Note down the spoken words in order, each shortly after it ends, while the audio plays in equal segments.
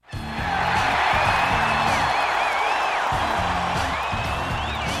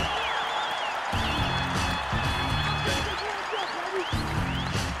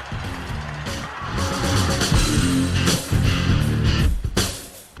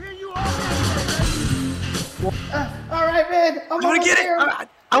All right, man. I'm I'm gonna almost get it. there.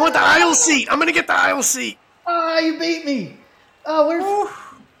 I want the aisle seat. I'm gonna get the aisle seat. Ah, you beat me. Where's? Whew.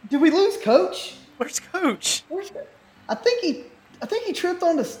 Did we lose Coach? Where's Coach? Where's? I think he tripped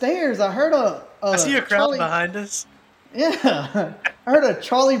on the stairs. I heard a I see a crowd Charlie. behind us. Yeah, I heard a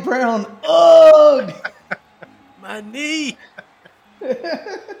Charlie Brown. Ugh. My knee.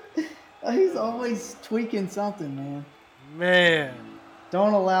 He's always tweaking something, man. Man,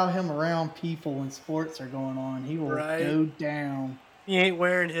 Don't allow him around people when sports are going on. He will right? go down. He ain't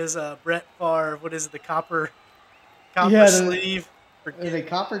wearing his Brett Favre. What is it? The copper Yeah, sleeve. are they Forget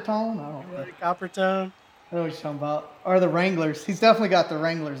copper tone? I don't know. right, copper tone. I know what you're talking about. Or the Wranglers. He's definitely got the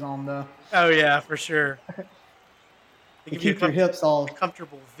Wranglers on though. Oh yeah, for sure. They They give you keep your hips a all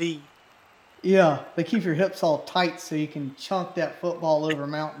comfortable V. yeah. They keep your hips all tight so you can chunk that football over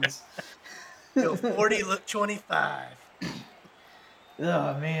mountains. Go 40, look 25.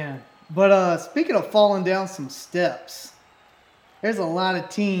 Oh man. But speaking of falling down some steps, there's a lot of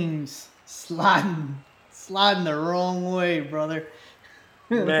teams sliding the wrong way, brother.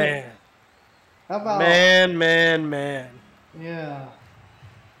 Man, How about man. yeah?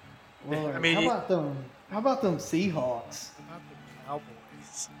 Lord, I mean, How about them Seahawks? how about the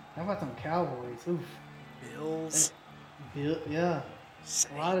Cowboys, How about them Cowboys? Oof. Bills, Yeah,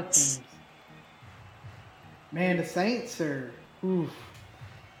 a lot of Saints. teams. Man, the Saints are. Oof.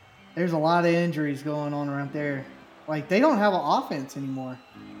 There's a lot of injuries going on around there. Like they don't have an offense anymore.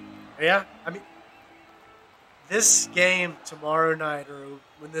 Yeah, I mean, this game tomorrow night, or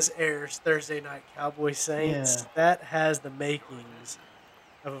when this airs, Thursday night, Cowboys Saints, Yeah. that has the makings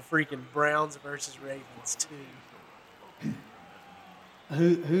of a freaking Browns versus Ravens too.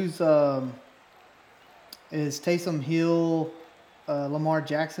 Who's is Taysom Hill, Lamar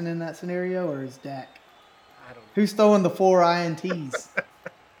Jackson in that scenario, or is Dak? I don't know. Who's throwing the 4 INTs?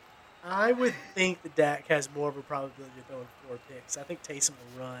 I would think that Dak has more of a probability of throwing 4 picks. I think Taysom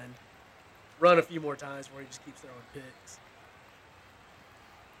will run a few more times where he just keeps throwing picks.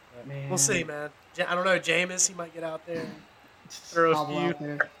 But Man, we'll see, man. I don't know, Jameis, he might get out there and throw a hobble few. out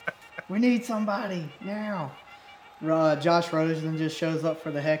there. We need somebody now. Josh Rosen just shows up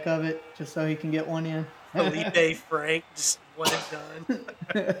for the heck of it, just so he can get one in. Felipe Frank, just one and done.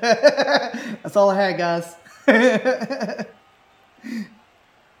 That's all I had, guys.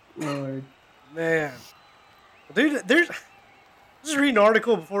 Lord. Man. Dude, I was just reading an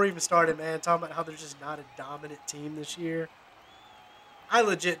article before we even started, man, talking about how there's just not a dominant team this year. I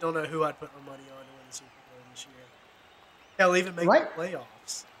legit don't know who I'd put my money on to win the Super Bowl this year. Hell, even make Right. the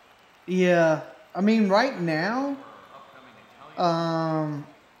playoffs. Yeah, I mean, right now,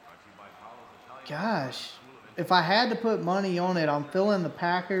 gosh, if I had to put money on it, I'm feeling the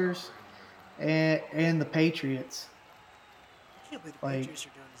Packers and the Patriots. I can't believe the Like, Patriots are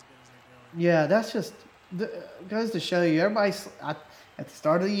doing as good as they're doing. yeah, that's just goes to show you. At the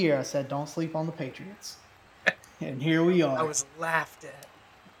start of the year, I said don't sleep on the Patriots, and here we I are. was laughed at.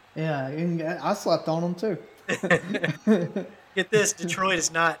 Yeah, and I slept on them too. Get this, Detroit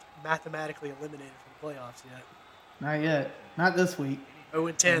is not mathematically eliminated from the playoffs yet. Not yet. Not this week.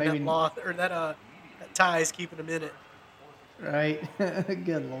 0-10, Maybe- that loss or that tie is keeping them in it. Right?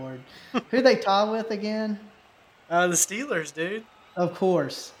 Good Lord. Who they tie with again? The Steelers, dude. Of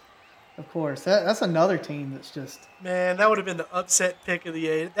course. That's another team that's just. Man, that would have been the upset pick of the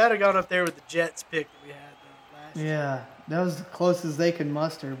year. That would have gone up there with the Jets pick that we had last year. Yeah, that was the closest they could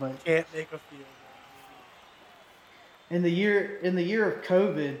muster. But Can't make a field goal. in the year of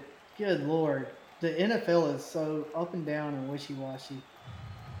COVID, good Lord, the NFL is so up and down and wishy-washy.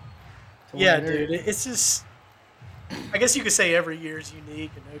 To Yeah, where they're- dude. It's just. I guess you could say every year is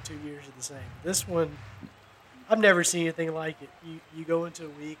unique and no 2 years are the same. This one, I've never seen anything like it. You go into a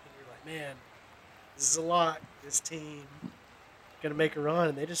week and you're like, man, this is a lot. This team gonna make a run,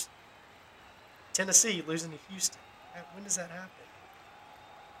 and they just Tennessee losing to Houston. When does that happen?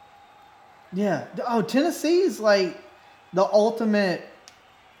 Yeah. Oh, Tennessee's like the ultimate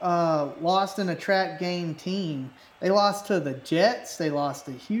lost in a trap game team. They lost to the Jets. They lost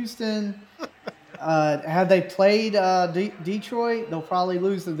to Houston. Had they played Detroit, they'll probably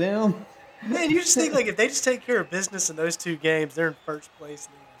lose to them. Man, you just think like if they just take care of business in those two games, they're in first place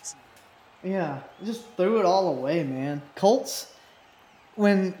in the AFC. Yeah, just threw it all away, man. Colts,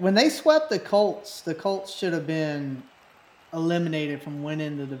 when they swept the Colts should have been eliminated from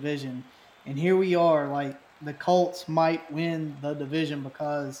winning the division. And here we are, like the Colts might win the division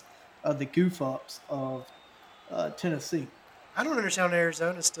because of the goof ups of Tennessee. I don't understand how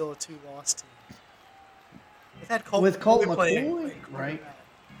Arizona's still a 2-loss team. They've had Colt With Colt playing McCoy, right? quarterback.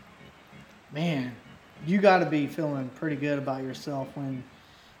 Man, you got to be feeling pretty good about yourself when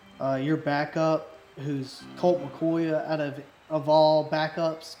your backup who's Colt McCoy out of all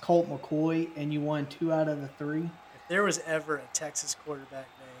backups, Colt McCoy, and you won 2 out of the 3, If there was ever a Texas quarterback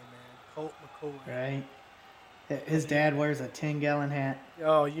name, man, Colt McCoy. right? His Man, dad wears a 10-gallon hat.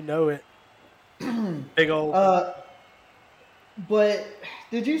 oh, you know it. Big old. uh, but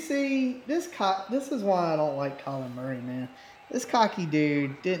did you see this? This is why I don't like Colin Murray, man. This cocky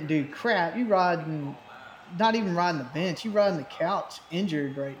dude didn't do crap. You riding, not even riding the bench. You riding the couch,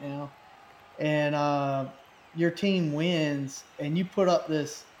 injured right now, and your team wins, and you put up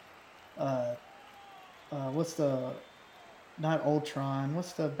this. Uh, what's the not Ultron?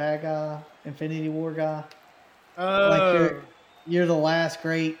 What's the bad guy? Infinity War guy? Like Oh, you're the last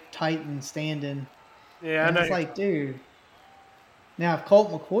great Titan standing, yeah, I and know it's you're like, talking. dude. Now, if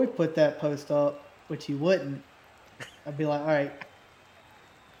Colt McCoy put that post up, which he wouldn't, I'd be like, all right,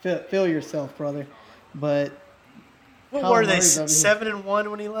 feel yourself, brother. But What were Kyler they? Murray's over here.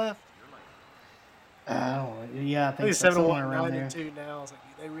 7-1 when he left. I don't know. Yeah, I I think think so. 7-1, Somewhere around there. 9-2 now. I was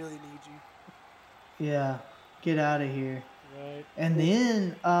like, they really need you, Yeah, get out of here. right? And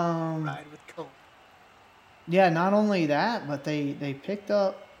then, Ride with Colt. yeah, not only that, but they picked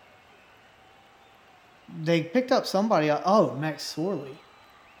up somebody. Oh, Max Sorley.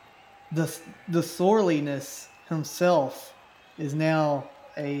 The the Sorliness himself is now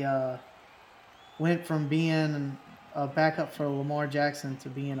a went from being a backup for Lamar Jackson to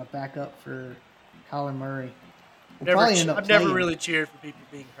being a backup for Kyler Murray. Will probably end up I've never playing. really cheered for people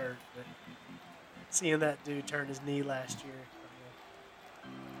being hurt, but seeing that dude turn his knee last year,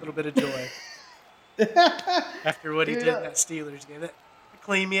 a little bit of joy after what he Dude, did in that Steelers game. That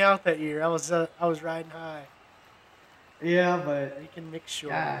cleaned me out that year. I was riding high. yeah, but Making Mick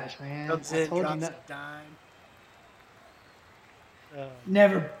Shorty gosh, man, comes I in, told you drops a not. dime. Oh,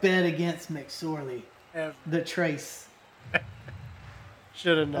 Never bet against McSorley. ever The Trace.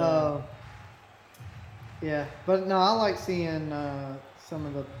 should have known. Yeah, but no, I like seeing some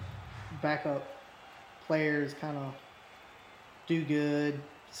of the backup players kind of do good.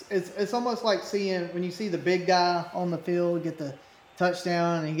 It's almost like seeing when you see the big guy on the field get the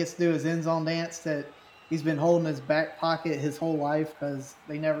touchdown and he gets to do his end zone dance that he's been holding his back pocket his whole life because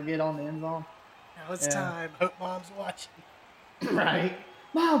they never get on the end zone. Now it's Yeah, time. Hope mom's watching. right.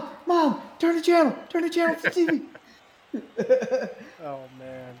 Mom, turn the channel for TV. Oh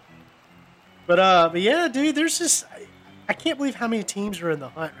man. But yeah, dude. There's just I can't believe how many teams are in the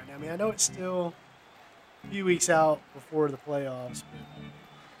hunt right now. I mean, I know it's still a few weeks out before the playoffs, but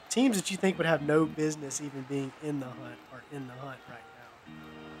teams that you think would have no business even being in the hunt are in the hunt right now.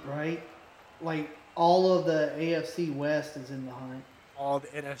 Right, like all of the AFC West is in the hunt. All the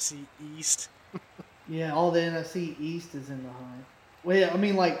NFC East. Yeah, all the NFC East is in the hunt. Well, yeah, I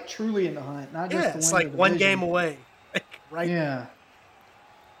mean, like truly in the hunt, not just Yeah, to it's win the like one game division. away. Like right there. Yeah,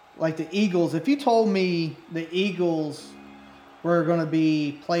 like the Eagles. If you told me the Eagles were going to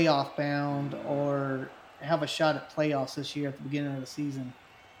be playoff bound or have a shot at playoffs this year at the beginning of the season,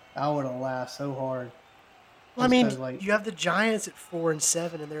 I would have laughed so hard. Well, I Just mean, because, like, you have the Giants at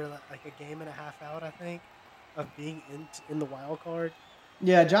 4-7, and they're like a game and a half out, I think, of being in the wild card.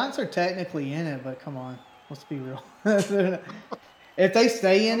 yeah, Giants are technically in it, but come on, let's be real. If they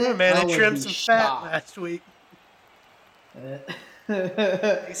stay I in don't know, it, man. I They would trimmed be some fat shocked. last week.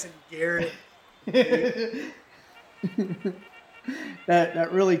 that Jason Garrett, dude.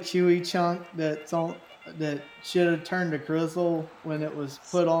 that really chewy chunk that should have turned to grizzle when it was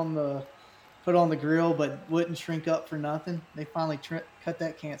put on the grill, but wouldn't shrink up for nothing. They finally cut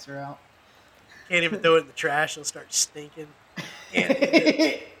that cancer out. Can't even throw it in the trash; it'll start stinking. Can't eat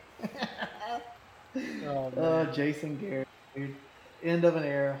it. Oh man, Jason Garrett, dude. End of an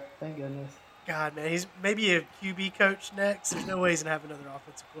era. Thank goodness. God, man, he's maybe a QB coach next. There's no way he's gonna have another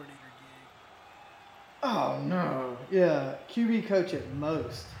offensive coordinator Oh no. Yeah, QB coach at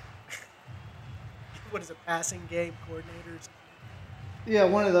most. gig. What is a passing game coordinator? Yeah,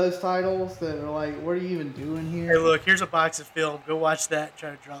 one of those titles that are like, what are you even doing Hey, here? look, here's a box of film. Go watch that and try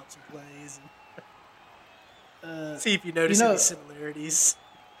to drop some plays and Uh, see if you you notice any know, similarities.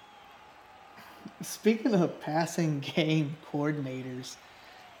 speaking of passing game coordinators,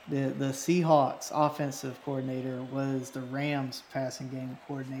 the Seahawks offensive coordinator was the Rams passing game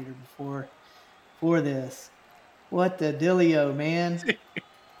coordinator before this. What the dealio, man?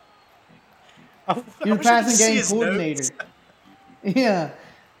 I You're the wish I could passing see game his notes. coordinator. Yeah.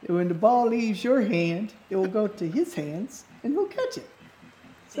 When the ball leaves your hand, it will go to his hands and he'll catch it.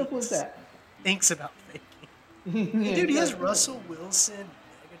 Simple as Thinks that. thinks about faking. Hey, dude, he has Exactly. Russell Wilson,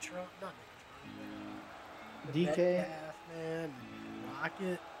 Megatron, not Megatron, but DK. Metcalf, man,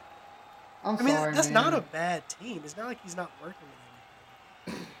 Rocket. I'm I mean, sorry, that's not a man. bad team. It's not like he's not working with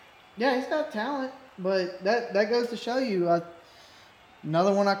Yeah, he's got talent. But that goes to show you.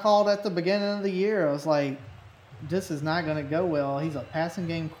 Another one I called at the beginning of the year. I was like, this is not going to go well. He's a passing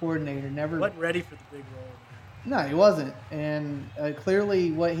game coordinator. Never. Wasn't ready for the big role, man. No, he wasn't. And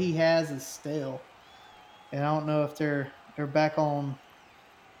clearly, what he has is stale. And I don't know if they're back on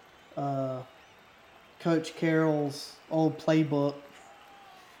Coach Carroll's old playbook.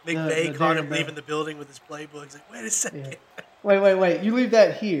 McVay caught him leaving the building with his playbook. He's like, wait a second. Yeah. Wait. You leave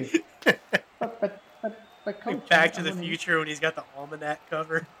that here. but Coach, Back to the Future when he's got the almanac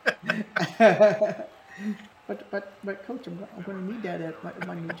cover. but Coach, I'm going to need that at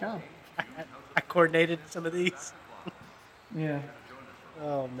my new job. I coordinated some of these. Yeah.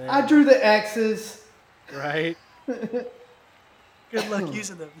 Oh, man. I drew the X's. Right. Good luck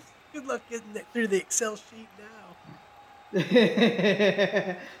using them. Good luck getting it through the Excel sheet now.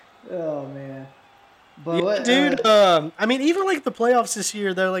 Oh, man. But yeah, what, dude, I mean, even like the playoffs this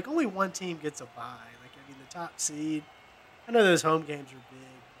year, they're like only one team gets a bye. Like, I mean, the top seed. I know those home games are big,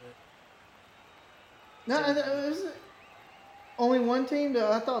 but there's only one team.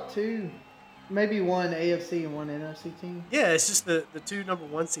 Though I thought two, maybe one AFC and one NFC team. Yeah, it's just the two number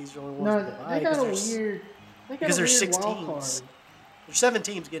one seeds are only ones with a bye. They got a weird. Because there's 6 wild teams. card. There's 7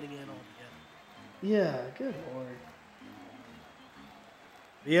 teams getting in altogether. Yeah, good lord.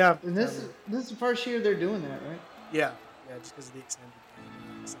 Yeah. And this is the first year they're doing that, right? Yeah, just because of the extended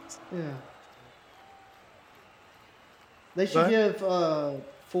game. Yeah. They should give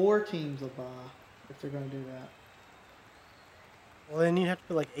 4 teams a bye if they're going to do that. Well, then you have to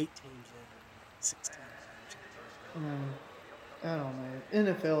put like 8 teams in, 6 teams. I don't know.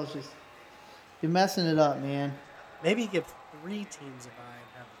 NFL is just you're messing it up, man. Maybe give 3 teams a bye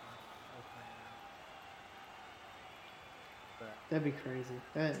and have a bye. That'd be crazy.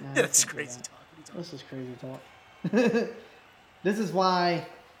 That's crazy talk. This is crazy talk. This is why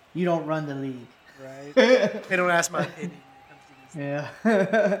you don't run the league. Right. They don't ask my opinion when it comes to this.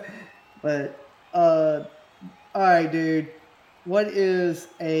 Yeah. But all right, dude. What was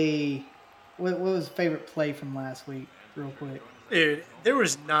your favorite play from last week, real quick? Dude, there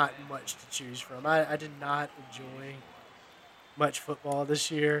was not much to choose from. I did not enjoy much football this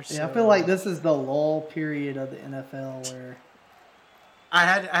year. Yeah, so I feel like this is the lull period of the NFL where I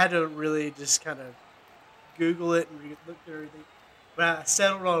had to really just kind of Google it and look at everything. But I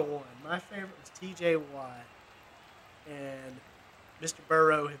settled on one. My favorite was T.J. Watt and Mr.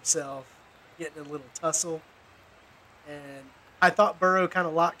 Burrow himself getting a little tussle. And I thought Burrow kind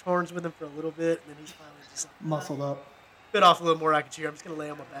of locked horns with him for a little bit, and then he's finally just like, muscled up. bit off a little more I could cheer. I'm just going to lay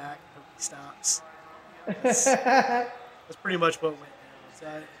on my back and hope he stops. That's pretty much what went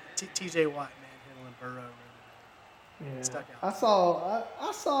down. T.J. Watt, man, handling Burrow. Yeah. Stuck out.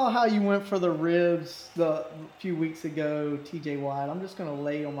 I saw how you went for the ribs a few weeks ago, T.J. Watt. I'm just gonna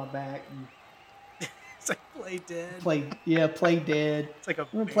lay on my back and It's like play dead. play dead. It's like a I'm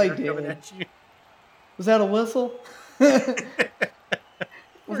gonna bear play coming dead. at you. Was that a whistle? Was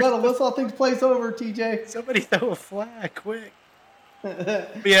that a whistle? I think the play's over, TJ. Somebody throw a flag quick.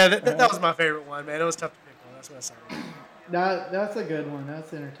 But yeah, that was my favorite one, man. It was tough to pick one. That's what I saw. That's a good one.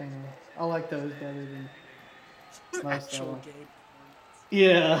 That's entertaining. I like those better than most Actual of them. game.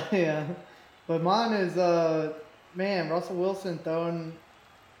 Yeah. But mine is man, Russell Wilson throwing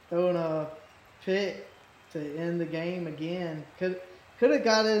a pick to end the game again. Could have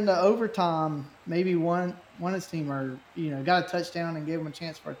got it into overtime. Maybe won his team, or got a touchdown and gave him a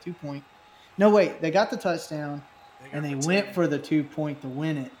chance for a 2-point. No, wait, they got the touchdown and they went for the 2-point to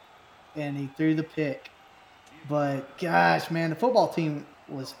win it, and he threw the pick. But gosh, man, the football team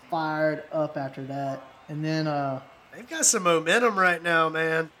was fired up after that. And then they've got some momentum right now,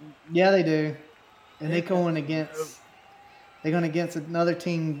 man. Yeah, they do. And they're going against another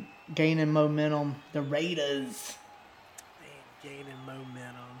team gaining momentum, the Raiders. Gaining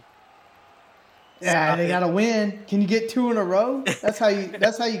momentum. Yeah, they got to win. Can you get 2 in a row? That's how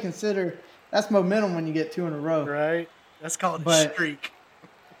you consider that's momentum when you get 2 in a row. Right. That's called a streak.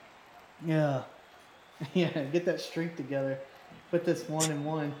 Yeah. Yeah, get that streak together. Put this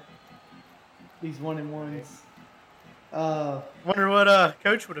 1-1. These 1-1s. Wonder what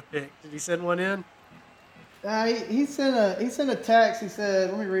coach would have picked. Did he send one in? He sent a text. He said,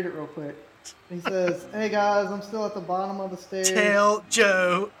 let me read it real quick. He says, "Hey guys, I'm still at the bottom of the stairs. Tell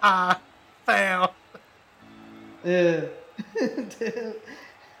Joe I found." Yeah.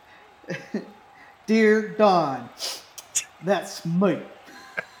 Dear Don, that's me.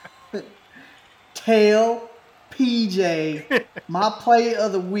 Tell PJ my play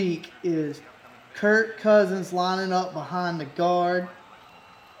of the week is Kirk Cousins lining up behind the guard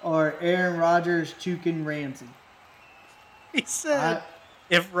or Aaron Rodgers juking Ramsey. He said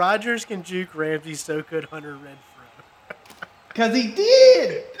If Rodgers can juke Ramsey, so could Hunter Renfro. Cause he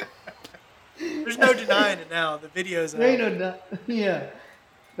did. There's no denying it now. The video's There ain't out. no, yeah.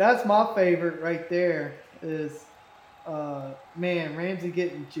 That's my favorite right there. Is man Ramsey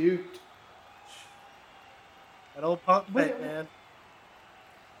getting juked. That old pump fake, What man.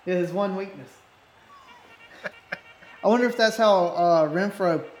 is one weakness? I wonder if that's how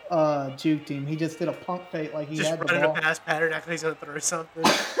Renfro juked him. He just did a pump fake like he Just had the running a ball. pass pattern, acting like he's gonna throw something.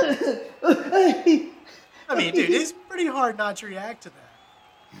 I mean, dude, it's pretty hard not to react to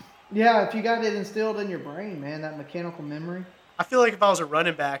that. Yeah, if you got it instilled in your brain, man, that mechanical memory. I feel like if I was a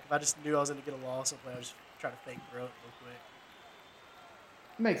running back, if I just knew I was gonna get a loss, I'd just try to fake throw it real quick.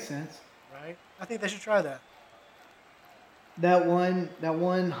 Makes sense. Right? I think they should try that. That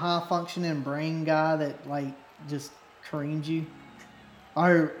one high functioning brain guy that like just creams you,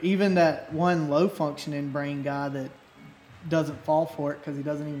 or even that one low functioning brain guy that doesn't fall for it because he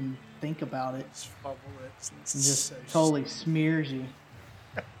doesn't even think about it Just fumble it. It's and just so totally smears you.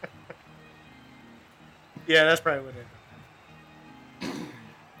 yeah, that's probably what it is.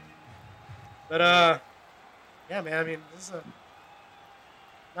 But yeah, man. I mean, this is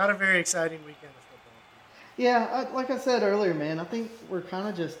not a very exciting weekend of football. Yeah, like I said earlier, man, I think we're kind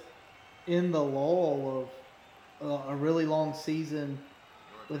of just in the lull of a really long season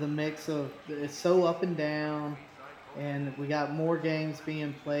with a mix of it's so up and down, and we got more games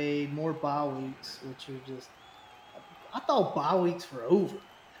being played, more bye weeks, which are just I thought bye weeks were over,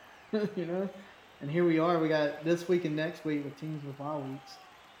 you know, and here we are. We got this week and next week with teams with bye weeks,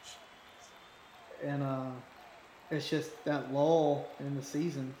 and it's just that lull in the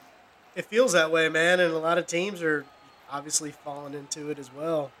season. It feels that way, man, and a lot of teams are obviously falling into it as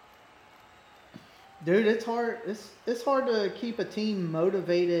well. Dude, it's hard. It's hard to keep a team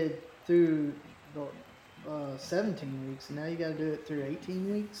motivated through the 17 weeks, and now you got to do it through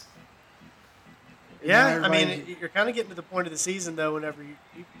 18 weeks. And now Yeah, I everybody's mean, you're kind of getting to the point of the season though. Whenever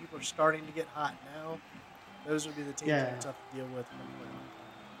people are starting to get hot now, those would be the teams that yeah, are tough to deal with.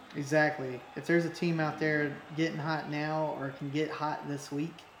 exactly. If there's a team out there getting hot now or can get hot this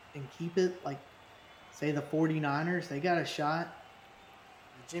week and keep it, like say the 49ers, they got a shot.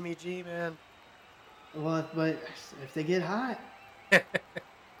 Jimmy G, man. Well, but if they get hot, It's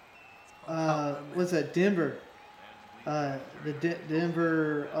hot moment. what's that? Denver. The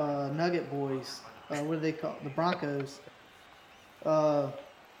Denver Nugget boys. What do they call the Broncos? Uh,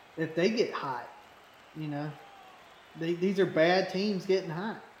 if they get hot, you know, these are bad teams getting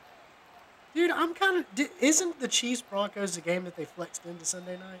hot. Dude, I'm kind of. Isn't the Chiefs Broncos the game that they flexed into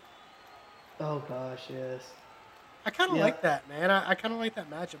Sunday night? Oh gosh, yes, I kind of yeah. like that, man. I kind of like that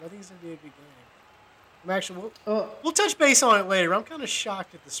matchup. I think it's gonna be a good game. I'm actually Oh we'll touch base on it later. I'm kind of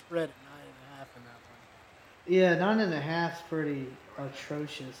shocked at the spread at 9.5 in that yeah, 9.5's pretty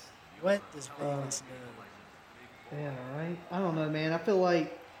atrocious. one. What does Uh, Vegas know? yeah, right. I don't know, man. I feel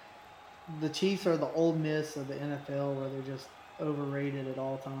like the Chiefs are the Ole Miss of the NFL, where they're just overrated at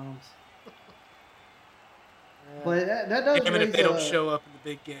all times. But that does Even if raise they don't a show up in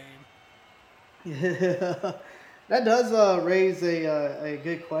the big game. yeah, that does raise a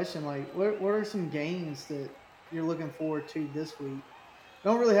good question. Like, what are some games that you're looking forward to this week?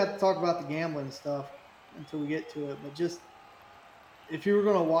 Don't really have to talk about the gambling stuff until we get to it, but just if you were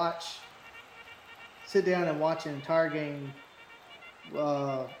going to sit down and watch an entire game,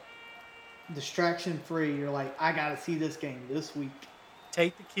 uh, distraction free, you're like, I got to see this game this week.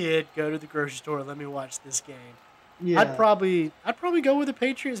 Take the kid, go to the grocery store, let me watch this game. I'd Yeah, probably go with the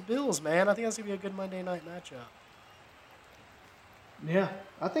Patriots Bills, man. I think that's gonna be a good Monday night matchup. yeah,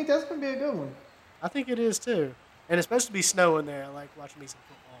 I think that's going to be a good one. I think it is too. And it's supposed to be snowing there. I like watching me some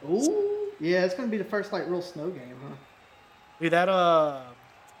football. So, Ooh, yeah, it's going to be the first like real snow game, huh? dude, that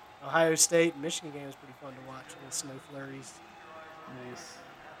Ohio State and Michigan game was pretty fun to watch with snow flurries. Nice.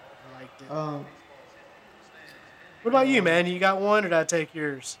 I liked it. Um, What about you, uh, man? You got one, or did I take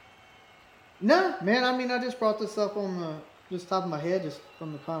yours? No, man. I mean, I just brought this up on the just top of my head, just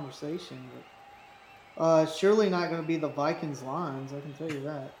from the conversation. But it's surely not going to be the Vikings Lions. I can tell you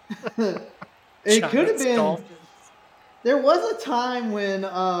that. It could have Giants been. Dolphins. There was a time when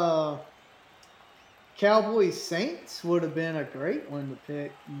Cowboys Saints would have been a great one to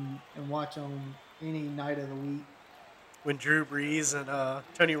pick and watch on any night of the week. When Drew Brees and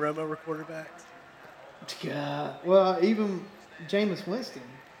Tony Romo were quarterbacks. Yeah. Well, even Jameis Winston.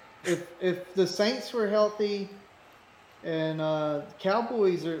 If the Saints were healthy and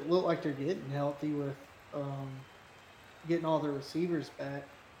Cowboys look like they're getting healthy with um, getting all their receivers back.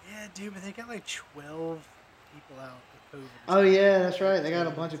 Yeah, dude, but they got like 12 people out with COVID. Or Oh something yeah, like that's right. that. They got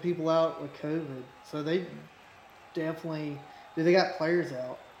a bunch of people out with COVID, so they definitely. Dude, they got players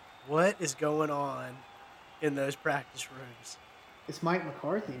out. What is going on in those practice rooms? It's Mike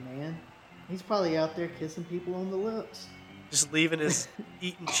McCarthy, man. He's probably out there kissing people on the lips. Just leaving his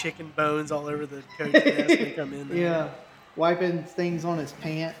eating chicken bones all over the coach desk when they come in there. Yeah, wiping things on his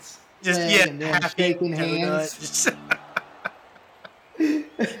pants Just leg and then half shaking eaten donut. hands. Just,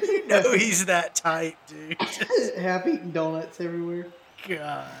 you know he's that type, dude. Just, Half eaten donuts everywhere.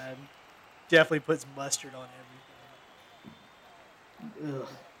 God, definitely puts mustard on Ugh. everything.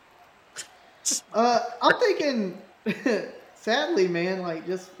 I'm thinking, sadly, man, like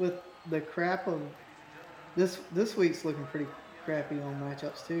just with the crap of this week's looking pretty crappy on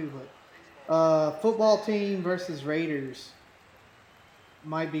matchups too. But football team versus Raiders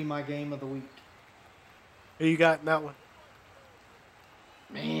might be my game of the week. Who you got in that one?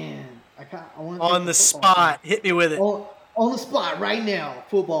 Man, I want to On the spot, hit me with it. On the spot right now.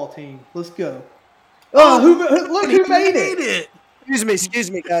 Football team, let's go. Oh, look who made it!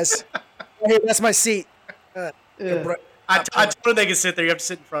 Excuse me, guys. Hey, that's my seat. Yeah. I told them they can sit there. You have to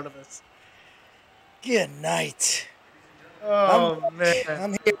sit in front of us. Good night. Oh man,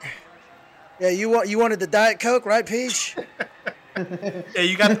 I'm here. Yeah, you wanted the Diet Coke, right, Peach? yeah,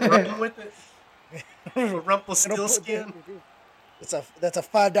 you got the rum with it. Rumpelstiltskin. That's a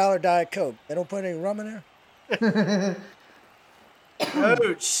 $5 Diet Coke. They don't put any rum in there.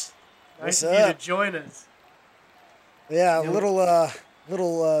 Coach, nice What's of you to up? join us. Yeah, a Yeah. little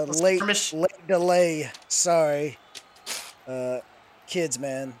late skirmish. delay. Sorry, kids,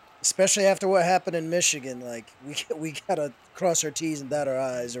 man. Especially after what happened in Michigan, like we gotta cross our T's and dot our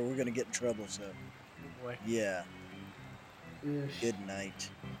I's, or we're gonna get in trouble. So Oh, boy. yeah, Yeah, good night.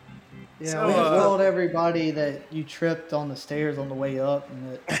 So, we just told everybody that you tripped on the stairs on the way up,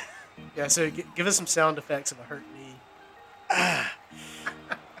 and that Yeah, so give us some sound effects of a hurt knee.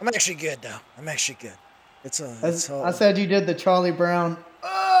 I'm actually good though. I'm actually good. It's all. I said you did the Charlie Brown.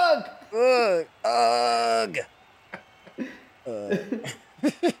 Ugh! Ugh.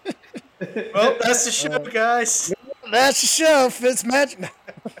 Well, that's the show, guys. That's the show. Fitzmagic.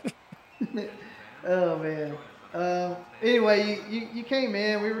 Oh man. Anyway, you came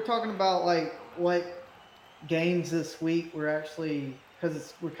in. We were talking about like what games this week were actually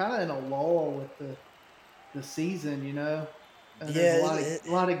because we're kind of in a lull with the season, you know. And there's Yeah,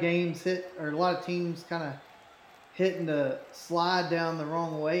 a lot of games a lot of teams kind of hitting the slide down the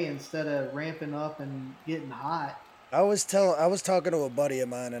wrong way instead of ramping up and getting hot. I was talking to a buddy of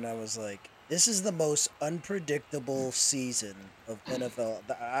mine, and I was like, "This is the most unpredictable season of NFL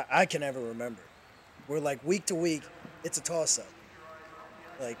that I can ever remember. We're like week to week, it's a toss up.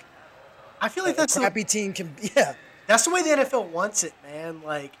 Like I feel like a crappy team can, yeah. that's the way the NFL wants it, man.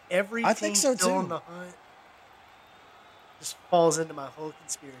 Like every I team think so, still too. in the hunt just falls into my whole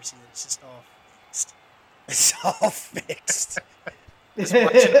conspiracy that it's just all fixed. It's all fixed,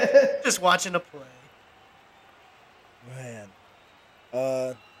 Just watching a play.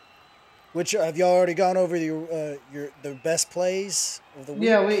 man. Which have y'all already gone over the best plays of the week?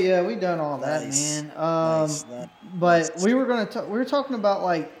 Yeah, we done all that, Nice. man. Nice. But we were talking about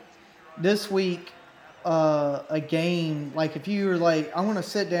like this week, a game. Like if you were like, I'm gonna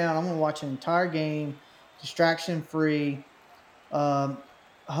sit down, I'm gonna watch an entire game, distraction free.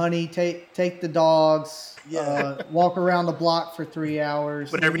 Honey, take the dogs. Yeah. Walk around the block for 3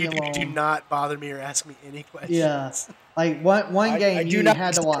 hours. Whatever leave you me do, do alone. not bother me or ask me any questions. Yeah, like one game I do you not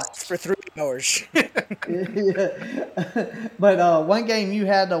had to exist watch. for 3 hours. Yeah. But one game you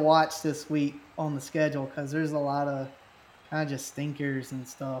had to watch this week on the schedule because there's a lot of kind of just stinkers and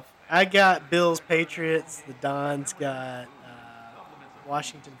stuff. I got Bills, Patriots. The Dons got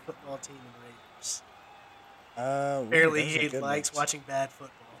Washington football team and Raiders. Apparently, those are he good likes ones. watching bad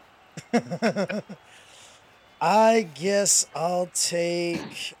football. I guess I'll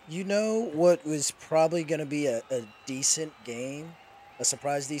take. You know what was probably going to be a decent game, a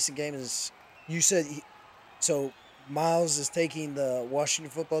surprise decent game is you said. So Miles is taking the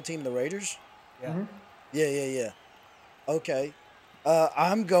Washington football team, the Raiders. Yeah. Mhm. Yeah. Okay.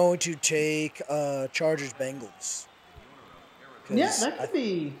 I'm going to take Chargers Bengals. Yeah, that could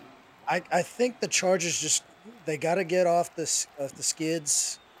be. I think the Chargers just they got to get off the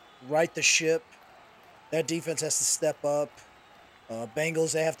skids, right the ship. That defense has to step up.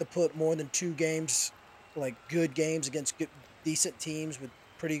 Bengals they have to put more than 2 games, like good games against decent teams with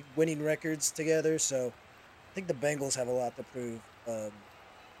pretty winning records together. So I think the Bengals have a lot to prove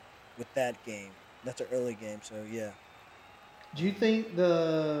with that game. That's an early game, so yeah. Do you think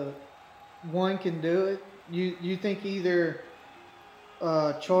the one can do it? You think either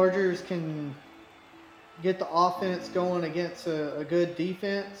Chargers can get the offense going against a good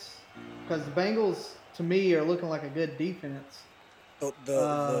defense? Because the Bengals to me are looking like a good defense. The the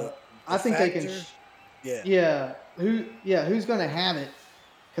Uh, the, the I think they can. factor, yeah. Yeah, who's going to have it?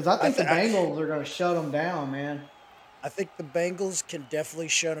 Because I I think the think Bengals are going to shut them down, man. I think the Bengals can definitely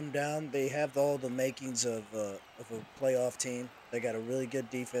shut them down. They have all the makings of a playoff team. They got a really good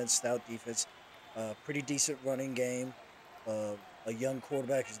defense, stout defense, pretty decent running game, uh, a young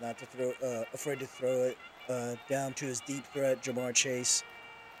quarterback who's not to throw afraid to throw it down to his deep threat, Jamar Chase.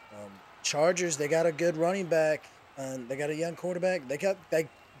 Chargers, they got a good running back, and they got a young quarterback. They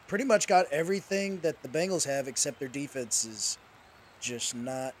pretty much got everything that the Bengals have, except their defense is just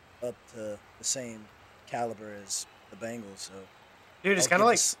not up to the same caliber as the Bengals. So Dude, it's kind of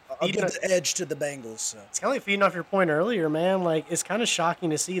like I'll feeding. give the edge to the Bengals. So It's kind of like feeding off your point earlier, man. Like it's kind of shocking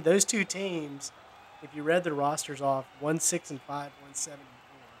to see those two teams. If you read the rosters off, 1-6-5, 1-7-4.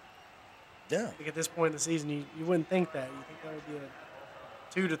 yeah, I think at this point in the season, you wouldn't think that. You think that would be a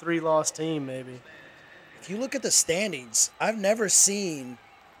 2 to 3 loss team, maybe. if you look at the standings, I've never seen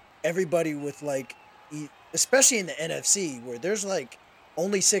everybody with like, especially in the NFC, where there's like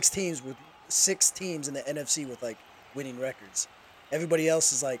only 6 teams in the NFC with like winning records. Everybody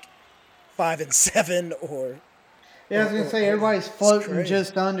else is like 5-7 Yeah, I was going to say or everybody's it's floating crazy.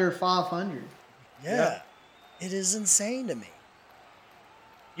 just under 500. Yeah, it is insane to me.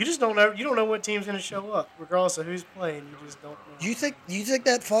 You just don't know. You don't know what team's going to show up, regardless of who's playing. You just don't know. You think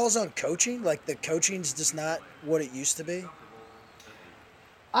that falls on coaching? Like the coaching's just not what it used to be?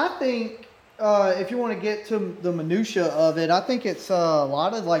 I think if you want to get to the minutia of it, I think it's a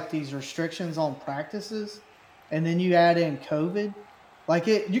lot of like these restrictions on practices, and then you add in COVID. Like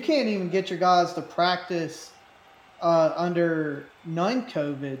you can't even get your guys to practice under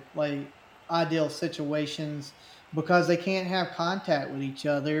non-COVID like ideal situations because they can't have contact with each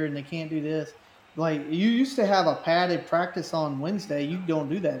other and they can't do this. Like you used to have a padded practice on Wednesday, you don't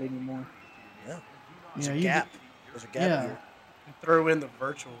do that anymore. Yeah, You there's a know, gap. There's a gap yeah, here. And throw in the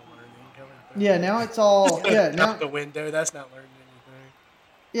virtual learning. Go ahead and yeah. Now it's all throw yeah it out now the window. That's not learning anything.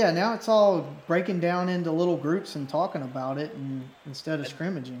 yeah now it's all breaking down into little groups and talking about it and instead of And,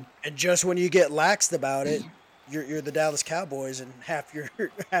 scrimmaging. and just when you get laxed about it, you're the Dallas Cowboys, and half your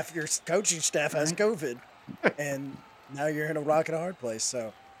half your coaching staff has Right? COVID, and now you're in a rock and a hard place.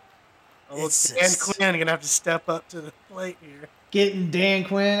 So Oh, it's Dan just Quinn gonna have to step up to the plate here. Getting Dan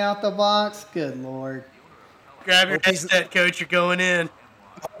Quinn out the box. Good lord. Grab your hope he's headset, coach. You're going in.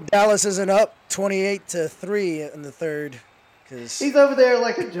 Dallas isn't up 28-3 in the third, because He's over there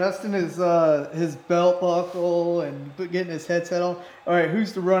like adjusting his belt buckle and getting his headset on. All right,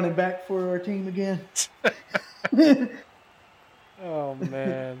 who's the running back for our team again? Oh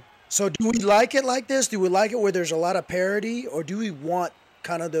man. so do we like it like this? Do we like it where there's a lot of parity, or do we want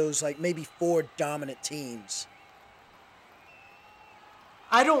kind of those like maybe 4 dominant teams?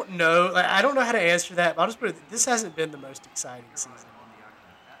 I don't know. Like, I don't know how to answer that. But I'll just put it. This hasn't been the most exciting season,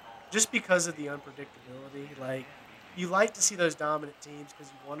 just because of the unpredictability. Like, you like to see those dominant teams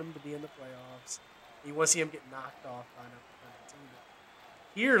because you want them to be in the playoffs. You want to see them get knocked off by another team.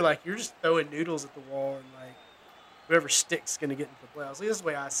 Here, like, you're just throwing noodles at the wall, and like, whoever sticks is gonna get into the playoffs. At least that's the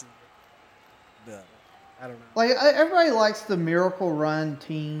way I see it. Yeah. I don't know. Like everybody likes the miracle run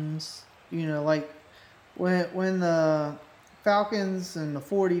teams. You know, like when the Falcons and the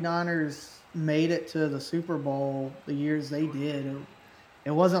 49ers made it to the Super Bowl the years they did,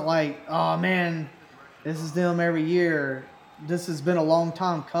 it wasn't like, oh man, this is them every year. This has been a long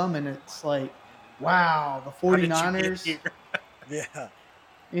time coming. It's like, wow, the How did you get 49ers. here? Yeah.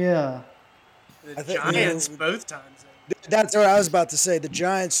 Yeah. The I think Giants both times. That's what I was about to say. The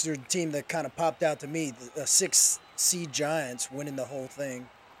Giants are the team that kind of popped out to me. The 6 seed Giants winning the whole thing,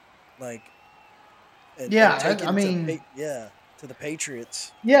 like, and Yeah, taking I it mean, to the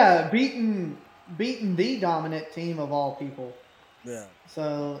Patriots. yeah, beating the dominant team of all people. Yeah,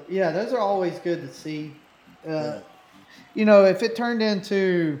 So yeah, those are always good to see. Uh, yeah, you know, if it turned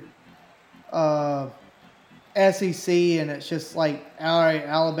into uh, SEC and it's just like, all right,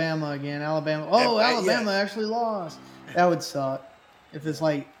 Alabama again, Alabama. Oh, yeah. Alabama actually lost. That would suck. If it's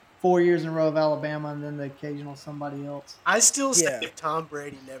like 4 years in a row of Alabama and then the occasional somebody else. I still say Yeah. if Tom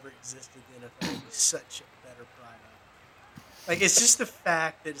Brady never existed, the NFL would be such a better product. Like, it's just the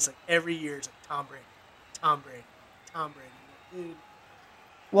fact that it's like every year it's like Tom Brady, Tom Brady, Tom Brady. Dude,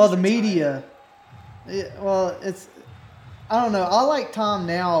 Well, the he's retired. media. Well, it's. I don't know. I like Tom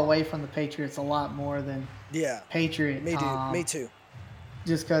now away from the Patriots a lot more than yeah. Patriot Me too. Tom. Me too.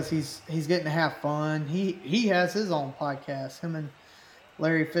 Just because he's getting to have fun. He has his own podcast. Him and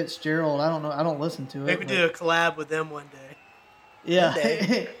Larry Fitzgerald. I don't know. I don't listen to Maybe it. do a collab with them one day. Yeah. One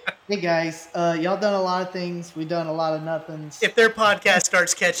day. Hey guys, y'all done a lot of things. We done a lot of nothings. If their podcast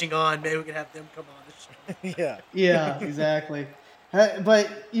starts catching on, maybe we can have them come on the Yeah. Yeah, exactly. But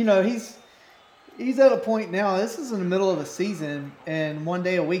he's at a point now. This is in the middle of the season, and one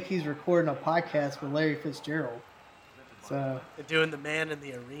day a week he's recording a podcast with Larry Fitzgerald. So They're doing the man in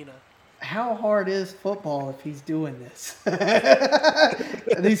the arena. how hard is football if he's doing this?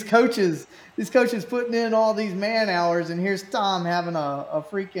 these coaches putting in all these man hours, and here's Tom having a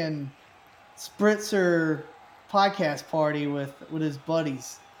freaking spritzer podcast party with his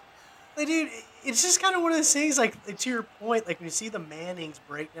buddies. Like, dude, it's just kind of one of those things. Like to your point, like when you see the Mannings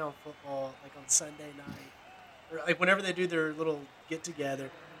break down football, like on Sunday night, or like whenever they do their little get together,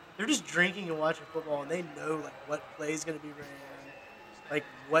 they're just drinking and watching football, and they know like what play is going to be ran, like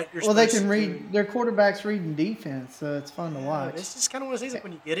what you're. Well, they supposed can to read do. their quarterbacks reading defense, so it's fun to watch. It's just kind of one of those things. Like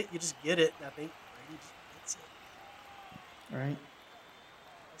when you get it, you just get it. And I think Brady just gets it. Right.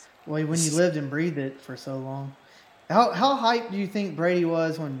 Well, when you lived and breathed it for so long. How hyped do you think Brady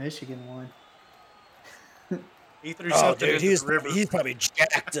was when Michigan won? He threw Oh, something dude, into the river. he's probably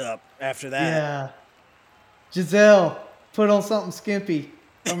jacked up after that. Yeah. Giselle, put on something skimpy.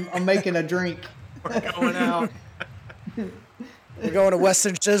 I'm making a drink. We're going out. We're going to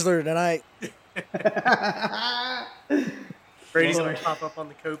Western Sizzler tonight. Brady's Lord. going to pop up on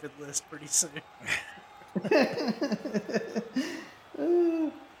the COVID list pretty soon.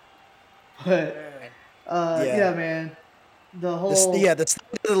 But Yeah. yeah, man. The whole The state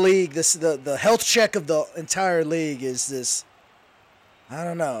of the league, the health check of the entire league is this. I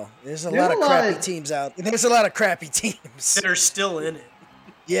don't know. There's a There's lot a of lot crappy of- teams out. There's a lot of crappy teams. That are still in it.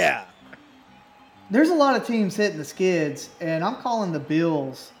 Yeah. there's a lot of teams hitting the skids, and I'm calling the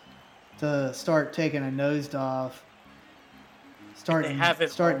Bills to start taking a nosedive. They haven't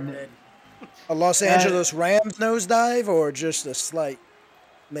starting already. A Los Angeles Rams nosedive, or just a slight,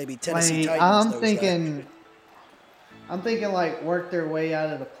 maybe Tennessee Like, Titans I'm thinking like work their way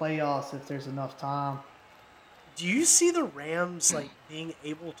out of the playoffs if there's enough time. Do you see the Rams like being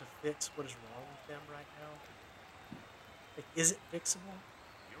able to fix what is wrong with them right now? Like, is it fixable?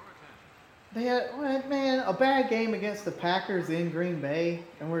 They had, well, man, a bad game against the Packers in Green Bay,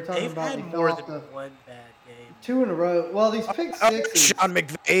 and we're talking They've about had they more fell than off the one bad game. 2 in a row. Well, these pick All right, sixes. Sean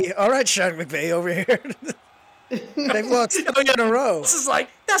McVay. All right, Sean McVay over here. They've lost 3 in a row. This is like,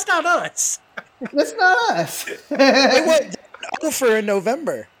 that's not us. That's not us. They went over in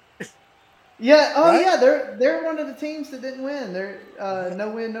November. Yeah. Oh, Right? yeah. They're one of the teams that didn't win. They're no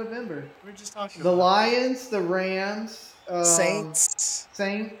win November. We're just talking The about Lions, the Rams, Saints.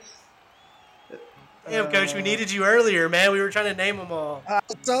 Saints. Damn, Coach, we needed you earlier, man. We were trying to name them all. I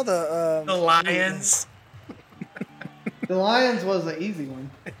saw the The Lions. The Lions was an easy one.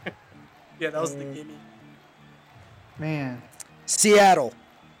 Yeah, that was the gimme. Man. Seattle.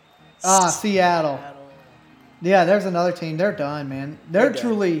 Seattle. Yeah, there's another team. They're done, man. They're done.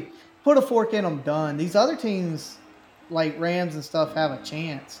 truly put a fork in them. Done. These other teams, like Rams and stuff, have a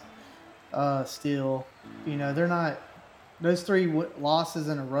chance. Still, they're not. Those 3 losses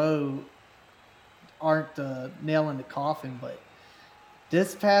in a row aren't the nail in the coffin. But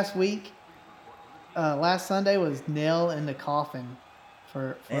this past week, last Sunday was nail in the coffin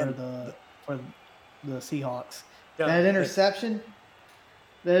for And the Seahawks. Done. That interception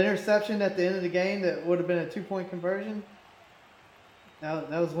at the end of the game that would have been a 2-point conversion. That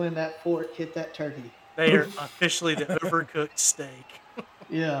was when that fork hit that turkey. They are officially the overcooked steak.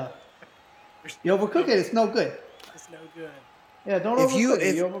 Yeah. You overcook it, it's no good. It's no good. Yeah, don't If overcook you- it.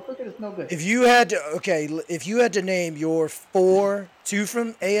 if- You overcook it, it's no good. If you had to name your 4, 2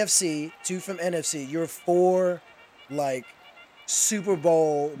 from AFC, 2 from NFC, your 4 like Super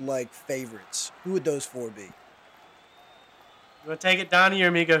Bowl like favorites, who would those 4 be? You want to take it, Donnie, or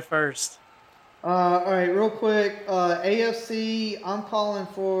me go first? All right, real quick. AFC, I'm calling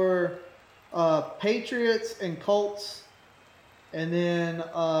for Patriots and Colts. And then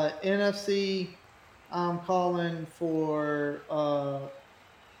NFC, I'm calling for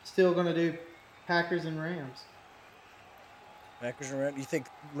still going to do Packers and Rams. Packers and Rams. You think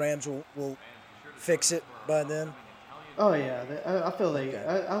Rams will fix it by then? Oh, yeah. I feel they.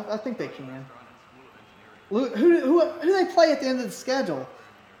 Okay. I think they can. Who do they play at the end of the schedule?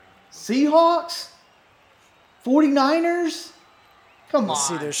 Seahawks? 49ers? Come Let's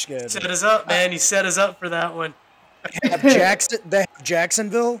see on. their schedule. Set us up, man. You set us up for that one. They have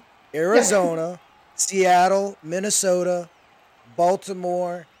Jacksonville, Arizona, Seattle, Minnesota,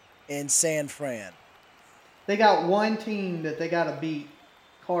 Baltimore, and San Fran. They got one team that they got to beat,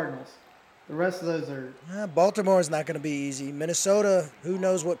 Cardinals. The rest of those are. Baltimore is not going to be easy. Minnesota, who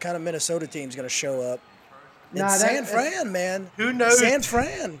knows what kind of Minnesota team's going to show up? And Nah, San Fran, man. Who knows? San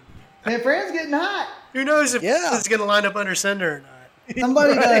Fran. San Fran's getting hot. Who knows if Yeah. this is going to line up under center or not?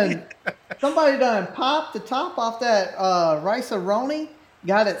 Somebody Right? done somebody done popped the top off that rice-a-roni,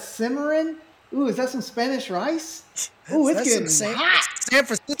 got it simmering. Ooh, is that some Spanish rice? Ooh, it's That's some getting hot. San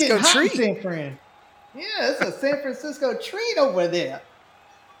It's getting Francisco hot in treat. San Fran. Yeah, it's a San Francisco treat over there.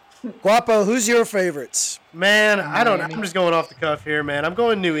 Guapo, who's your favorites? Man, I don't know. I'm Miami. just going off the cuff here, man. I'm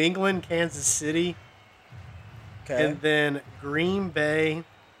going New England, Kansas City, Okay. and then Green Bay.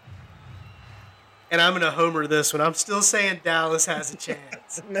 And I'm going to homer this one. I'm still saying Dallas has a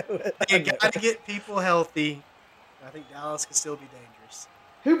chance. No, I You know. got to get people healthy. I think Dallas can still be dangerous.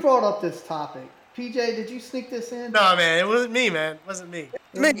 Who brought up this topic? PJ, did you sneak this in? No, man, it wasn't me, man. It wasn't me.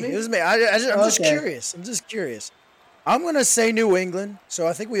 It was me. I'm just Okay. curious. I'm just curious. I'm gonna say New England. So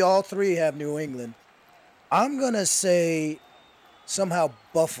I think we all three have New England. I'm gonna say somehow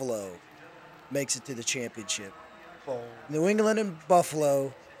Buffalo makes it to the championship. Bold. New England and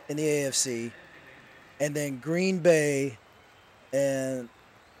Buffalo in the AFC, and then Green Bay, and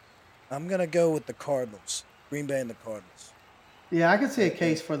I'm gonna go with the Cardinals. Green Bay and the Cardinals. Yeah, I can see a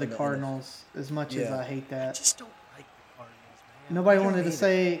case for the in the- Cardinals. As much as Yeah. I hate I that, just don't like the Cardinals, man. nobody I don't wanted to either.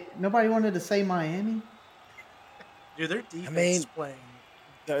 say. Nobody wanted to say Miami. Dude, their defense mean, is playing.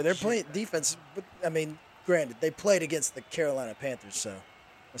 They're playing defense, but I mean, granted, they played against the Carolina Panthers, so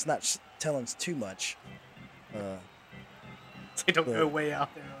it's not telling us too much. They don't but- go way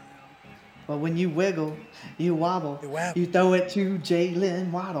out there on them. But when you wiggle, you wobble. You wobble. You throw it to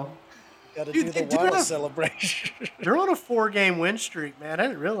Jalen Waddle. Got to Dude, do they the do Waddle have- celebration. They're on a 4-game win streak, man. I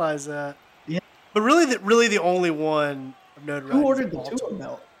didn't realize that. Yeah. But really, the only one of notoriety. Who is ordered the Baltimore. Tua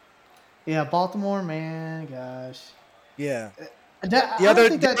belt? Yeah, Baltimore, man, gosh. Yeah. That, The I other, don't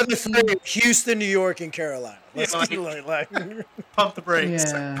think the that other team- three, Houston, New York, and Carolina. Let's Yeah, keep it like Pump the brakes.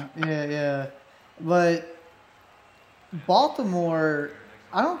 Yeah. But Baltimore,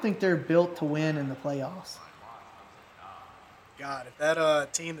 I don't think they're built to win in the playoffs. God, if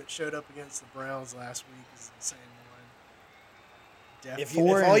that team that showed up against the Browns last week is the same one. if,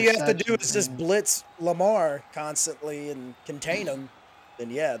 Definitely. if all you have to do interceptions, is just man. blitz Lamar constantly and contain him, then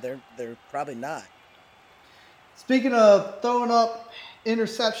yeah, they're probably not. Speaking of throwing up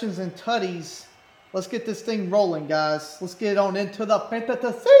interceptions and tutties, let's get this thing rolling, guys. Let's get on into the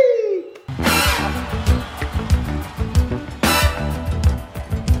fantasy.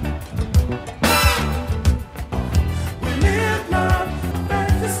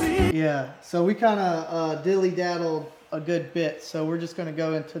 Yeah, so we kind of dilly-daddled a good bit, so we're just going to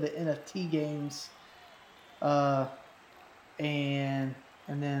go into the NFT games and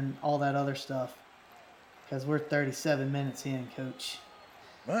then all that other stuff because we're 37 minutes in, Coach.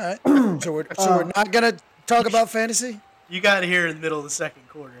 All right. So we're not gonna talk about fantasy. You got here in the middle of the second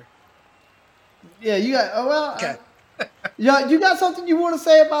quarter. Yeah, you got. Oh well. Okay. Yeah, you got something you want to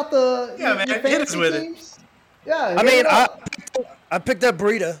say about the Yeah, man, your hit us fantasy with it. teams? Yeah, I hit mean, it up. I picked up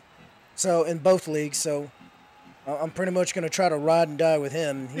Breida, so in both leagues. So I'm pretty much gonna try to ride and die with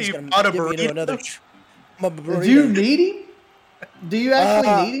him. He's You gonna bought a get me into burrito? another. My Do Breida. you need him? Do you actually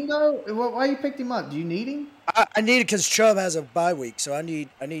Uh, need him though? Why you picked him up? Do you need him? I need it because Chubb has a bye week, so I need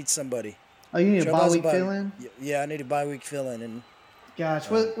somebody. Oh, you need a Chubb bye has week fill in. Yeah, I need a bye week fill in, and Gosh,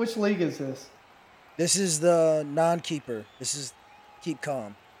 which league is this? this is the non-keeper. This is keep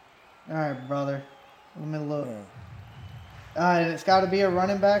calm. All right, brother. Let me look. Uh, All right, it's got to be a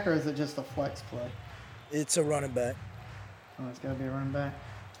running back, or is it just a flex play? It's a running back. Oh, it's got to be a running back.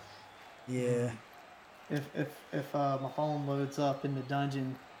 Yeah. If my phone loads up in the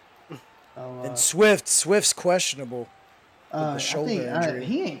dungeon, I'll, And Swift's questionable. I shoulder think injury.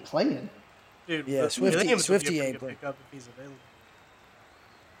 he ain't playing. Dude, Yeah, but Swifty- Williams would be a Swifty pretty ain't good playing. pickup if he's available.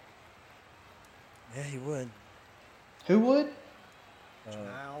 Yeah, he would. Who would?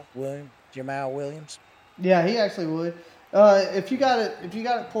 Now, Jamal Williams. Yeah, he actually would. If you got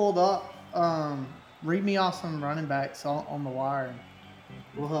it pulled up, read me off some running backs on the wire, and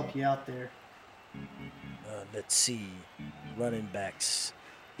we'll help you out there. Let's see. Running backs.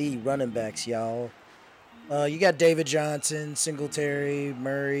 The running backs, y'all. You got David Johnson, Singletary,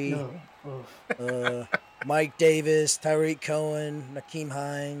 Murray, No. Oof. Mike Davis, Tyreek Cohen, Nakeem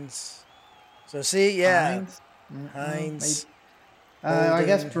Hines. So see, yeah, Hines. Mm-mm, Hines. maybe. I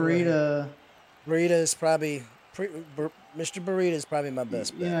guess Golden, Burita. Burita is probably Mr. Burita is probably my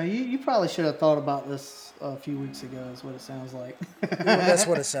best bet. Yeah, you probably should have thought about this a few weeks ago. Is what it sounds like. Well, that's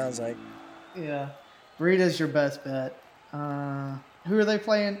what it sounds like. Yeah, Burita's your best bet. Who are they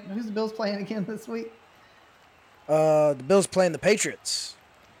playing? Who's the Bills playing again this week? The Bills playing the Patriots.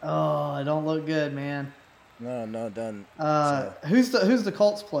 Oh, it don't look good, man. No, it doesn't. Who's the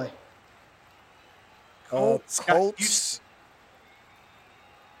Colts play? Colts got Colts.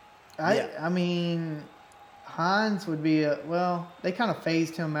 Yeah. I mean, Hines would be they kind of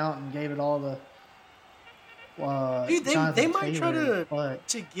phased him out and gave it all to Dude, they Jonathan might try Taylor, but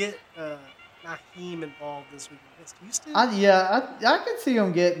to get Naheem involved this week against Houston. I could see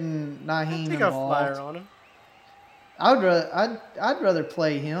him getting I'd Naheem take a flyer involved. on him. I'd rather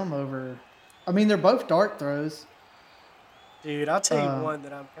play him over. I mean, they're both dart throws. Dude, I'll tell you Uh, one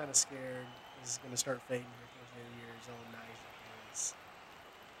that I'm kind of scared is going to start fading here towards the end of the year is on Najee Harris.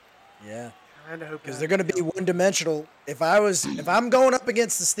 Yeah, Kind of hope because that they're going to be helps. one dimensional. If I'm going up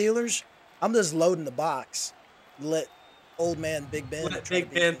against the Steelers, I'm just loading the box. Let old man Big Ben Let try to Big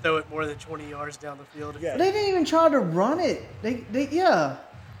beat Ben me. throw it more than 20 yards down the field. Yeah. They didn't even try to run it. Yeah.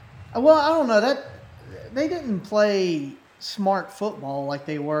 Well, I don't know that they didn't play smart football like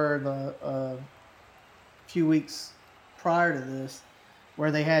they were the few weeks prior to this,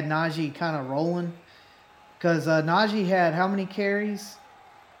 where they had Najee kind of rolling. Because Najee had how many carries?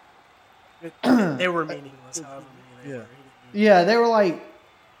 They were meaningless, however many they Yeah. were. He didn't Yeah, they were like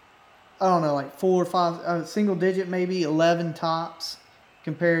I don't know, like 4 or 5, single digit, maybe 11 tops,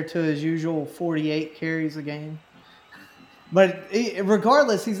 compared to his usual 48 carries a game. But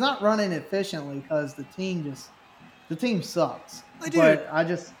regardless, he's not running efficiently because the team sucks. Like, dude, But I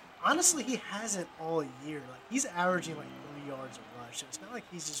just honestly, he hasn't all year. Like, he's averaging like 3 yards a rush. So it's not like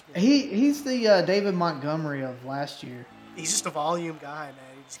he's just been. he's the David Montgomery of last year. He's just a volume guy,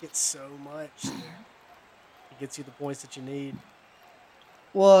 man. He just gets so much. That he gets you the points that you need.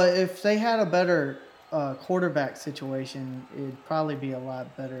 Well, if they had a better quarterback situation, it'd probably be a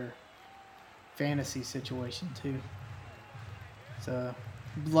lot better fantasy situation too. So,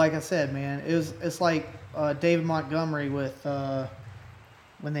 like I said, man, it's like David Montgomery with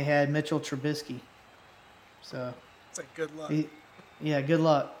when they had Mitchell Trubisky. So, It's like good luck. yeah, good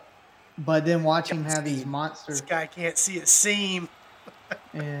luck. But then watch him have these This monsters. guy can't see a seam.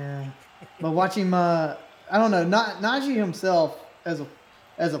 Yeah, but watch him. I don't know. Najee himself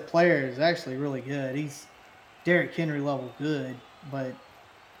as a player is actually really good. He's Derrick Henry level good, but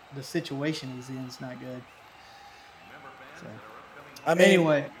the situation he's in is not good. So, I mean,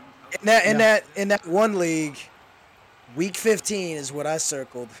 anyway, in that one league, week 15 is what I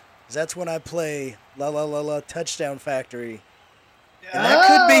circled. 'Cause that's when I play La La La La Touchdown Factory, and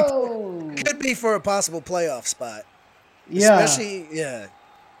that oh, could be for a possible playoff spot. yeah, Especially, yeah,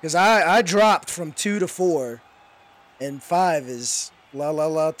 because I dropped from 2 to 4, and 5 is La La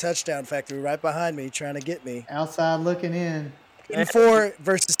La Touchdown Factory right behind me, trying to get me. outside looking in. And 4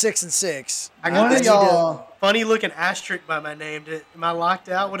 versus 6 and 6. I got One of this y'all, funny looking asterisk by my name. Am I locked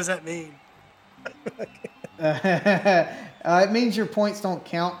out? What does that mean? it means your points don't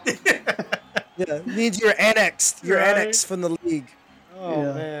count. Yeah, it means you're annexed. You're Right. annexed from the league. Oh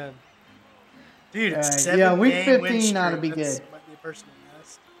Yeah. man, dude, it's Alright, 7 yeah, week game win 15 ought to streak. be That's- good. Might be a personal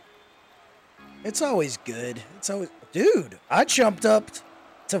best. It's always good. It's always, dude. I jumped up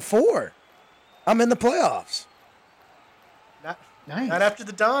to 4. I'm in the playoffs. Not Nice. after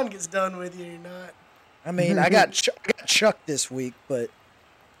the Don gets done with you. You're not. I mean, I got chucked this week, but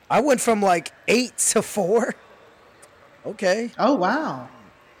I went from like 8 to 4. Okay, Oh wow.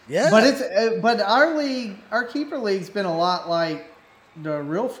 yeah. But our keeper league's been a lot like the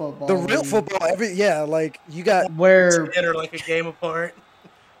real football. the real league, football, like you got where Enter like a game apart.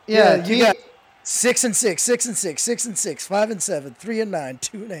 you got 6 and 6, 6 and 6, 6 and 6, 5 and 7, 3 and 9,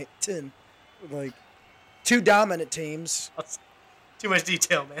 2 and 8, 10. Like 2 dominant teams. Too much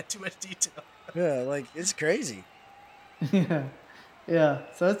detail, man. Too much detail. Yeah, like it's crazy. yeah, yeah.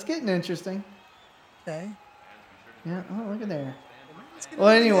 So it's getting interesting. Okay. Yeah. Oh, look at there. Let's get Well,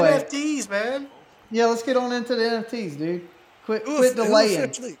 into the anyway. NFTs, man. Yeah, let's get on into the NFTs, dude. Quit Who's delaying.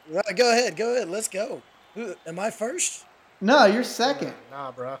 fifth league? Right, go ahead. Let's go. Am I first? No, you're second.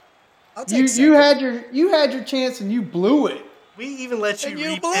 Nah, bro. I'll take You second. you had your chance and you blew it. We even let you And you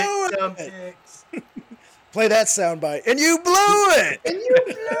repick blew dumb it. picks. Play that soundbite. And you blew it. And you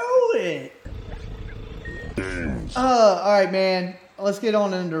blew it. All right, man. Let's get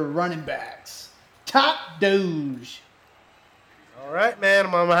on into running backs. Top Doge. All right, man.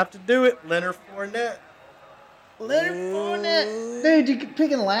 I'm gonna have to do it. Leonard Fournette. Leonard Fournette. Dude, you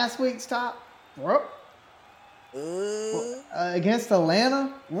picking last week's top? Whoop. Against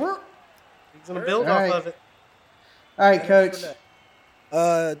Atlanta? Whoop. He's gonna build All off right. of it. All right, coach.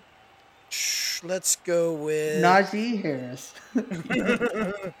 Let's go with Najee Harris.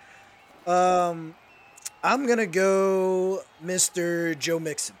 I'm gonna go Mr. Joe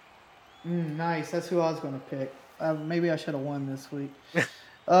Mixon. Nice. That's who I was going to pick. Maybe I should have won this week.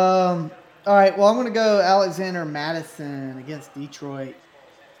 All right. Well, I'm going to go Alexander Madison against Detroit.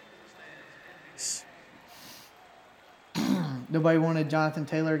 Nobody wanted Jonathan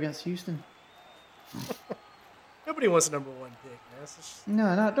Taylor against Houston. Nobody wants a number one pick, man. It's just,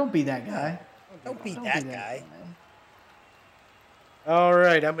 No, don't be that guy. Don't be Don't that be that guy. man. all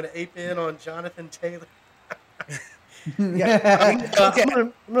right, I'm gonna ape in on Jonathan Taylor. Yeah.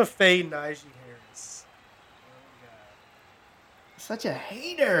 I'm gonna fade Najee Harris. Oh, Such a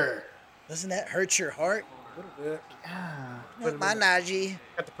hater. Doesn't that hurt your heart? God. A little bit. Ah. Not my Najee.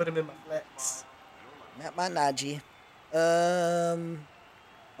 Got to put him in my flex. Not my Najee.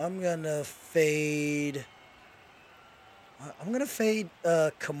 I'm gonna fade. I'm gonna fade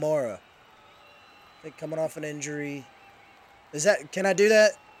Kamara. I think coming off an injury. Is that? Can I do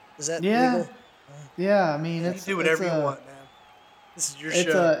that? Is that Yeah. legal? Yeah, I mean, You it's can do whatever it's you a, want, man. This is your It's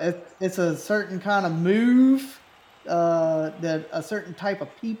show. it's a certain kind of move that a certain type of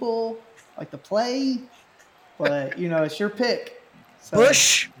people like to play, but it's your pick. So,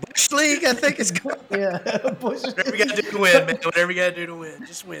 Bush League. I think it's called. Yeah, Bush. Whatever you gotta do to win, man. Whatever you gotta do to win,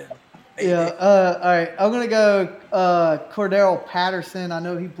 just win. Yeah. All right. I'm gonna go Cordero Patterson. I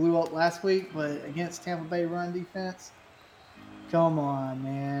know he blew up last week, but against Tampa Bay run defense, come on,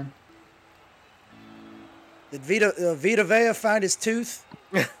 man. Did Vita Vea find his tooth?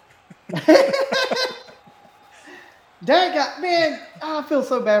 That guy, man, I feel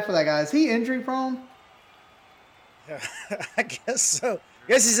so bad for that guy. Is he injury prone? I guess so. I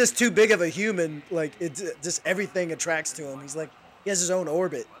guess he's just too big of a human. Like just everything attracts to him. He's like he has his own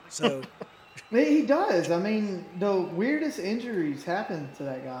orbit. So He does. I mean, the weirdest injuries happen to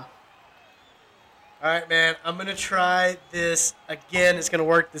that guy. All right, man. I'm gonna try this again. It's gonna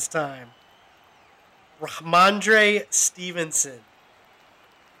work this time. Ramondre Stevenson.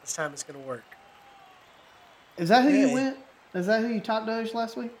 This time it's gonna work. Is that who you Okay. went? Is that who you top dodged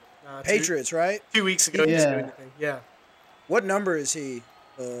last week? Patriots, right? 2 weeks ago, he didn't do Yeah. anything. Yeah. What number is he?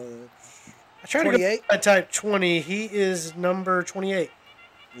 I tried to 28? go. I type 20. He is number 28.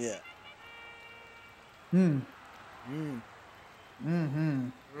 Yeah. Hmm. Mm. Mm-hmm.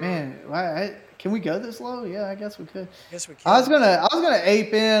 Man, can we go this low? Yeah, I guess we could. Guess we can. I was gonna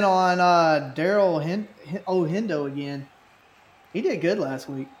ape in on Daryl Hendo again. He did good last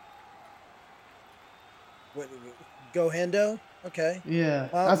week. Go Hendo. Okay. Yeah,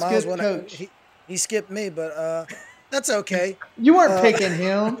 I Miles skipped went- coach. He skipped me, but that's okay. You weren't uh, picking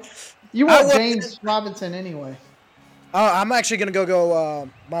him. You I want wasn't. James Robinson anyway. I'm actually gonna go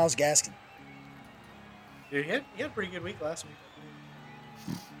Miles Gaskin. Dude, he had a pretty good week last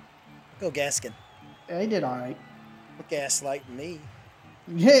week. Go Gaskin. Yeah, he did all right. Gaslighting me.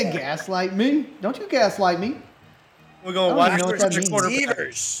 Yeah, gaslight me. Don't you gaslight me. We're going I wide don't even know what that means. quarterback.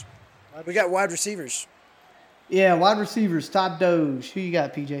 Receivers. We got wide receivers. Yeah, wide receivers, top Doge. Who you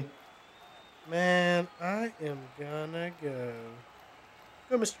got, PJ? Man, I am gonna go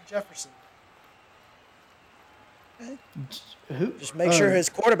Mr. Jefferson. Who? Just make sure his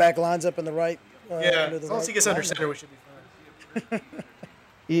quarterback lines up in the right. Yeah, under the as long as he right gets under lineup. center, we should be fine.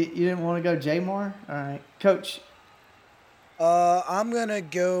 You didn't want to go Jamar? All right, coach. I'm gonna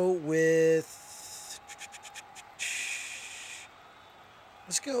go with.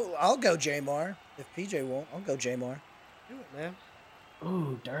 Let's go. I'll go Jamar. If PJ won't, I'll go Jamar. Do it, man.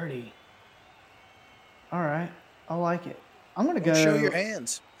 Ooh, dirty. All right, I like it. I'm gonna go. Don't show your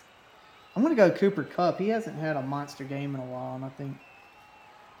hands. I'm gonna go Cooper Cup. He hasn't had a monster game in a while, and I think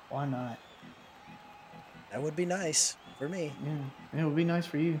why not? That would be nice for me. Yeah, it would be nice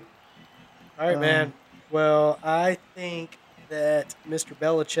for you. All right, man. Um, Well, I think that Mr.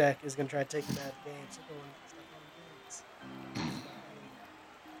 Belichick is going to try to take him out of the game. Stop on games.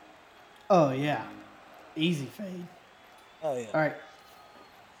 Oh yeah, easy fade. Oh yeah. All right,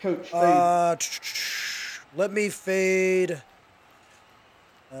 coach. Fade. Let me fade.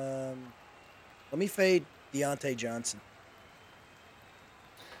 Let me fade Deontay Johnson.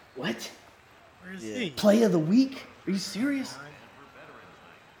 What? Where is Yeah. he? Play of the week? Are you serious? Yeah,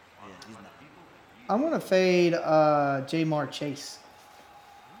 he's not. I'm gonna fade Jamar Chase.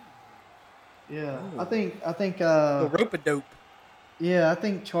 Yeah, I think The rope-a-dope. yeah, I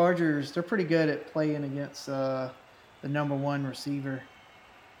think Chargers, they're pretty good at playing against the number one receiver.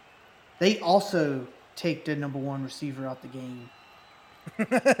 They also take the number one receiver out the game.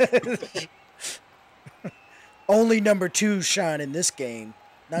 Only number 2 shine in this game.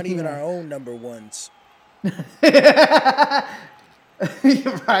 Not even Yeah. our own number ones.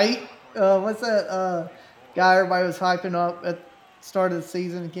 Right? What's that guy everybody was hyping up at the start of the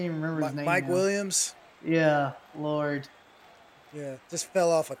season? I can't even remember his name. Mike now. Williams. Yeah, Lord. Yeah, just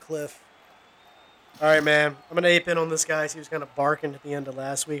fell off a cliff. All right, man. I'm going to ape in on this guy. He was kind of barking at the end of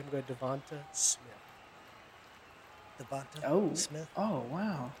last week. I'm going to go Devonta Smith. Devonta Oh. Smith. Oh,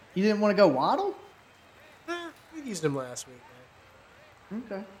 wow. You didn't want to go Waddle? We used him last week, man.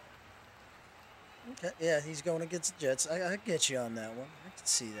 Okay. Okay, yeah, he's going against the Jets. I get you on that one. I can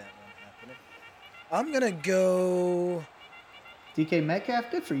see that one happening. I'm gonna go. DK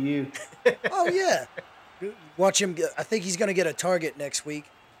Metcalf, good for you. Oh yeah, watch him. I think he's gonna get a target next week.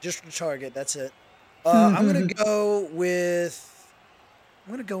 Just a target. That's it. I'm gonna go with.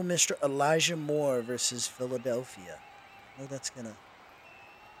 I'm gonna go Mr. Elijah Moore versus Philadelphia. Oh, that's gonna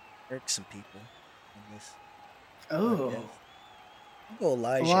irk some people in this Oh, podcast. I'll go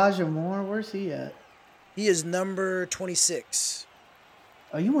Elijah. Elijah Moore, where's he at? He is number 26.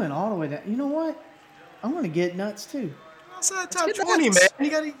 Oh, you went all the way down. You know what? I'm gonna get nuts too. Outside Let's top get 20, man. nuts. You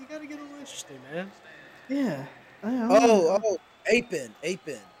gotta get a little interesting, man. Yeah. I'm Oh, gonna, oh,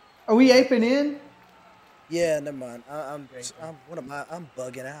 Apin. are we aping in? Yeah, never mind. Great. What am I? I'm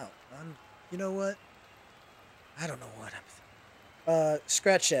bugging out. You know what? I don't know what I'm.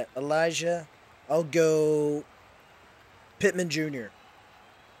 Scratch that. Elijah. I'll go Pittman Jr.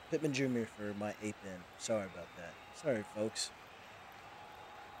 Pittman Jr. for my Apin. Sorry about that. Sorry, folks.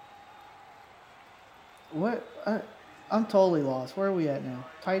 What? I'm totally lost. Where are we at now?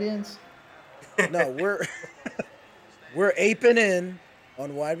 Tight ends? No, we're aping in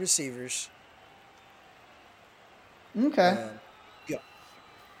on wide receivers. Okay. Yeah.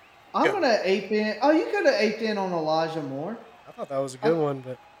 I'm Go. gonna ape in. Oh, you could have aped in on Elijah Moore. I thought that was a good one,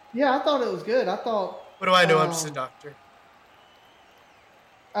 but Yeah, I thought it was good. I thought. what do I know? I'm just a Um, doctor.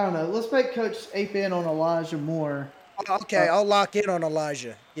 I don't know. Let's make Coach ape in on Elijah Moore. Okay, Uh, I'll lock in on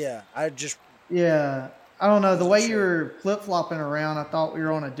Elijah. Yeah, I just yeah. I don't know. The wasn't way you sure. were flip flopping around, I thought we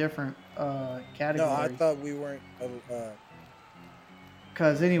were on a different No, I category. thought we weren't.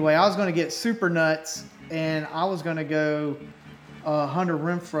 Because anyway, I was going to get super nuts, and I was going to go Hunter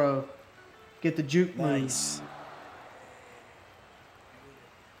Renfro, get the juke move. Nice.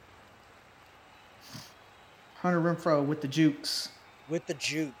 Hunter Renfro with the jukes. With the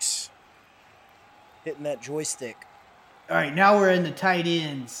jukes. Hitting that joystick. All right, now we're in the tight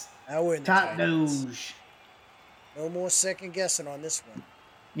ends. Now we're in the Top tight ends. nose. No more second guessing on this one.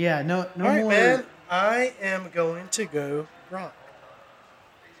 Yeah, no All right, more. man. I am going to go Gronk.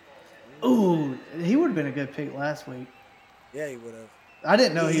 Ooh, he would have been a good pick last week. Yeah, he would have. I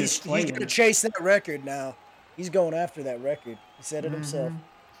didn't know he was He's playing. going to chase that record now. He's going after that record. He said it himself.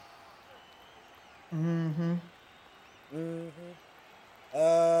 Mm-hmm.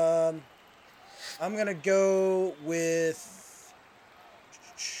 I'm going to go with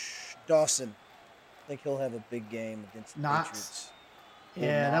Dawson. I think he'll have a big game against the Knox.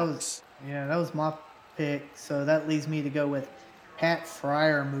 Patriots. Yeah, that was my pick. So that leads me to go with Pat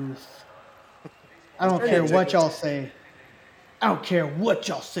Fryermuth. I don't care what y'all say. I don't care what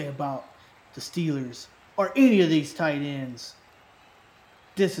y'all say about the Steelers or any of these tight ends.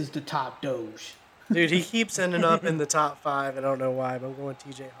 This is the top doge. Dude, he keeps ending up in the top 5. I don't know why, but I'm going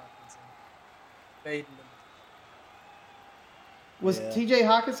TJ Hawkinson. Fading him. Was Yeah. T.J.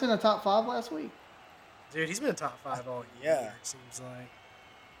 Hawkinson a top 5 last week? Dude, he's been top 5 all year, Yeah. it seems like.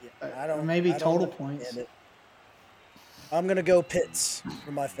 Yeah, Or maybe I don't total understand points. it. I'm going to go Pitts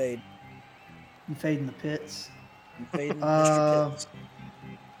for my fade. I'm fading the pits. I'm fading Uh, Mr. Pitts.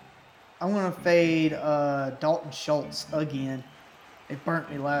 I'm gonna fade Dalton Schultz again. It burnt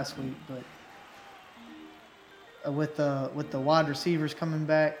me last week, but with the wide receivers coming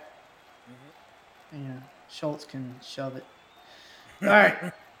back, yeah, Schultz can shove it. All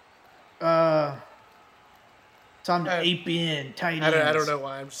right, time to ape in tight ends. I don't know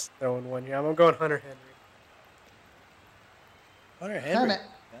why I'm just throwing one here. I'm going Hunter Henry. Hunter Henry.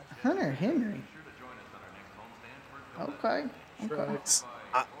 Hunter Henry. Okay. Drugs.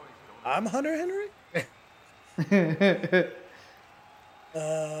 I'm Hunter Henry?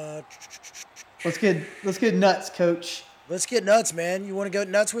 Let's get nuts, coach. Let's get nuts, man. You want to go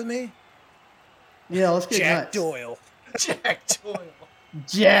nuts with me? Yeah, let's get Jack nuts. Doyle. Jack Doyle.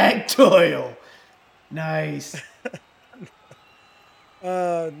 Jack Doyle. Nice.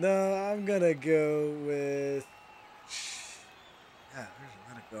 No, I'm gonna go with. There's a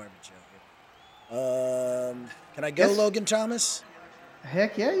lot of garbage out here. Can I go Yes. Logan Thomas?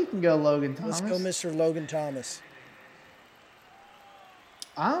 Heck yeah, you can go Logan Thomas. Let's go, Mr. Logan Thomas.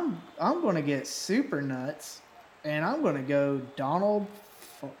 I'm gonna get super nuts, and I'm gonna go Donald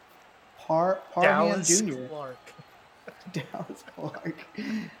Parham Dallas Jr. Clark. Dallas Clark.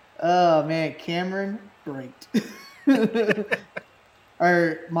 Oh man, Cameron, great.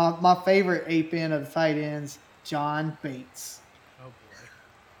 Or my favorite ape in of the tight ends, John Bates. Oh boy.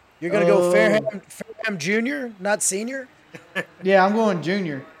 You're gonna go Fairham Jr., not Senior. Yeah, I'm going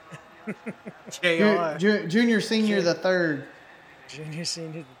junior. JR. Junior, senior, the third. Junior,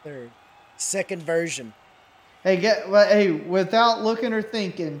 Senior, the third. Second version. Hey, without looking or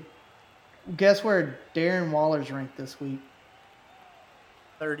thinking, Guess where Darren Waller's ranked this week?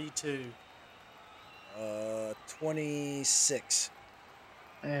 32. 26.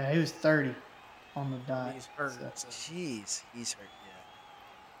 Yeah, he was 30 on the dot. He's hurt. So, So. Jeez, he's hurt. Yeah.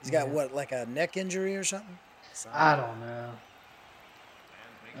 He's got Yeah. what, like a neck injury or something? I don't know.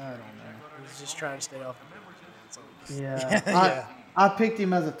 I don't know. He's just trying to stay off the bench. That's all he does. Yeah, Yeah. I picked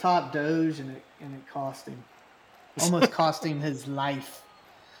him as a top Doge, and it cost him. Almost cost him his life.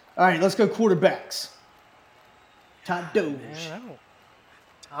 All right, let's go quarterbacks. Top Doge. Man, I don't.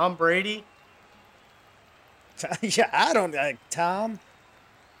 Tom Brady. Yeah, I don't like Tom.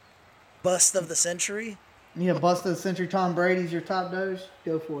 Bust of the century. Yeah, bust of the century. Tom Brady's your top Doge.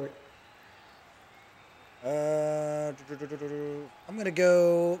 Go for it. I'm gonna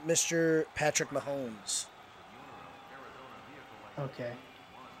go Mr. Patrick Mahomes. Okay.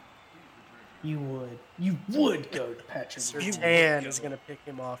 You would go to Patrick. Sertan is going to pick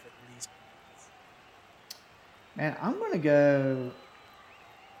him off at least. Man, I'm gonna go.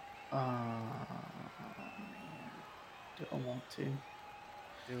 Man, do I want to?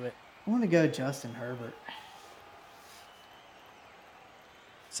 Do it. I want to go Justin Herbert.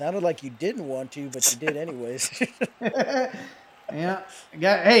 Sounded like you didn't want to, but you did anyways. Yeah.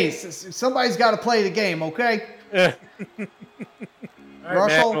 Hey, somebody's got to play the game, okay? All right,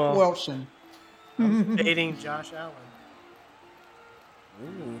 Russell man, well, Wilson. dating Josh Allen.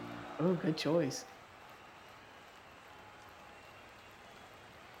 Ooh. Oh, good choice.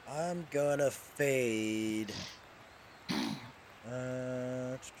 I'm gonna fade.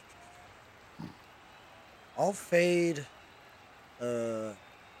 I'll fade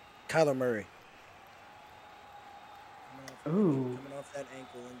Kyler Murray. Ooh. Coming off that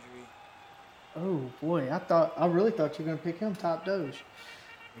ankle injury Oh boy, I really thought you were gonna pick him top Doge.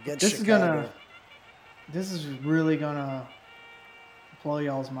 against This Chicago. This is really gonna blow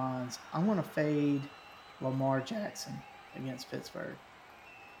y'all's minds. I'm gonna fade Lamar Jackson against Pittsburgh.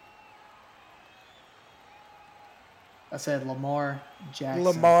 I said Lamar Jackson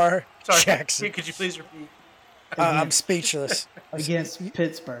Lamar Sorry, Jackson. could you please repeat? I'm speechless. against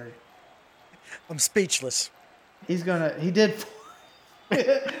Pittsburgh. I'm speechless. He did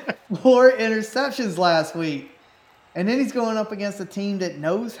 4 interceptions last week. And then he's going up against a team that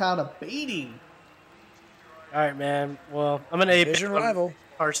knows how to beat him. All right, man. Well, I'm going to Division rival.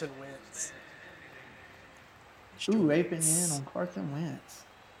 Carson Wentz. Ooh, aping in on Carson Wentz.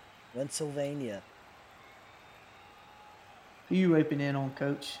 Pennsylvania. Who you aping in on,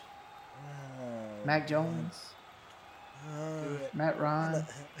 Coach? Oh, Mac Jones? Do it. Matt Ryan?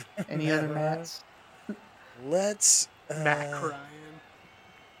 Any Matt other Ryan. Matts? Let's. Matt Ryan.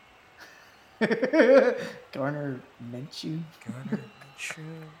 Garner Minshew?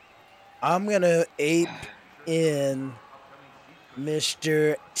 I'm gonna ape in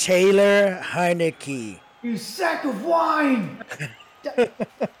Mr. Taylor Heineke. You sack of wine! that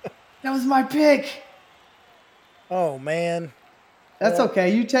was my pick. Oh man. That's Well- okay.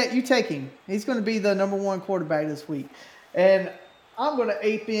 You take him. He's going to be the number 1 quarterback this week. And I'm going to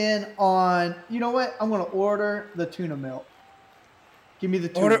ape in on, you know what? I'm going to order the tuna melt. Give me the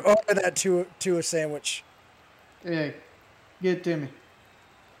tuna. Order that to a sandwich. Yeah, get it to me.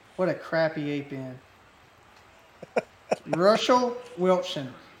 What a crappy ape in. Russell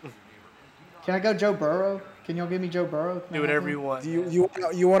Wilson. Can I go Joe Burrow? Can y'all give me Joe Burrow? Can I Do have whatever him? you want. Do man.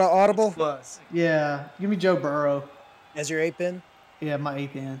 you want an audible Plus. Yeah, give me Joe Burrow. as your ape in? Yeah, my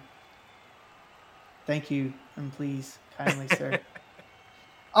ape in. Thank you, and please, kindly, sir.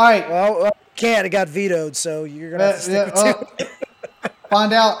 All right. Well, can't. It got vetoed, so you're gonna have to stick with two.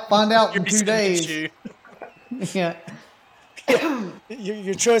 Find out in You're 2 days. you. Yeah.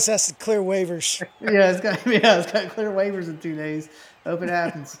 Your choice has to clear waivers. It's got clear waivers in 2 days. Hope it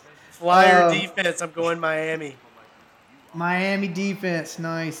happens. Flyer defense. I'm going Miami. Miami defense,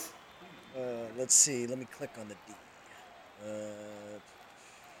 nice. Let's see. Let me click on the D.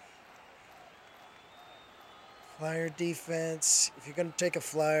 Flyer defense. If you're gonna take a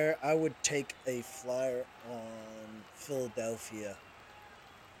flyer, I would take a flyer on Philadelphia.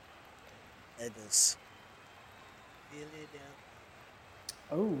 Eagles.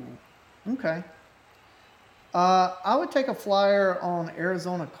 Oh, okay. I would take a flyer on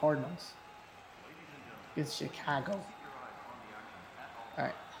Arizona Cardinals against Chicago. All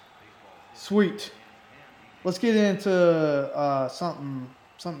right, sweet. Let's get into something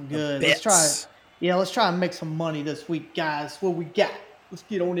good. Let's try. Bets. Yeah, let's try and make some money this week, guys. What we got? Let's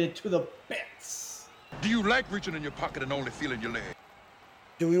get on into the bets. Do you like reaching in your pocket and only feeling your leg?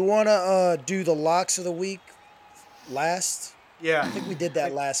 Do we want to do the locks of the week last? Yeah. I think we did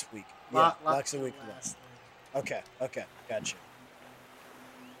that last week. Yeah, locks of the week. last. Okay, gotcha.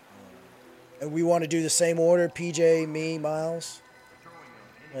 And we want to do the same order: PJ, me, Miles.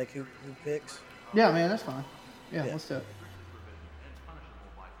 Like who picks? Yeah, man, that's fine. Yeah, Yeah. let's do it.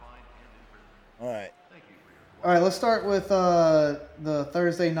 All right. All right, let's start with the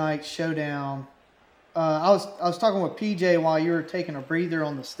Thursday night showdown. I was talking with PJ while you were taking a breather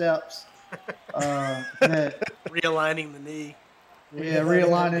on the steps. That Realigning the knee. yeah,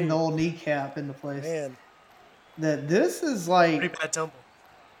 realigning the old kneecap into place. Man, That this is Pretty like bad tumble.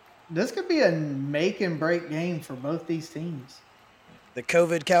 this could be a make and break game for both these teams. the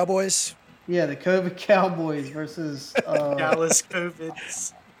COVID Cowboys. Yeah, the COVID Cowboys versus Dallas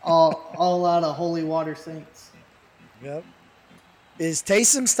COVIDs. all out of Holy Water Saints. Yep. Is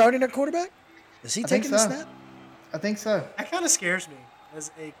Taysom starting at quarterback? Is he I think taking the so. snap? I think so. That kind of scares me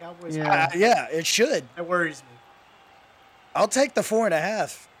as a Cowboys Yeah. fan. Yeah, it should. That worries me. I'll take the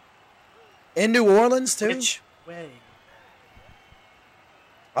 4.5. In New Orleans too. Which way?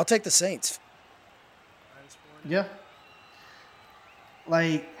 I'll take the Saints. -4? Yeah.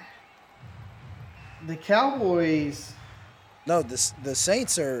 Like the Cowboys. No, the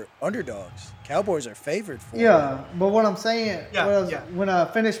Saints are underdogs. Cowboys are favored for. Yeah, but what I'm saying Yeah, was yeah. when I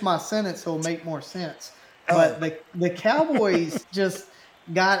finish my sentence, it'll make more sense. Oh. But the Cowboys just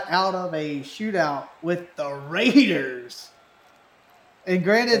got out of a shootout with the Raiders. And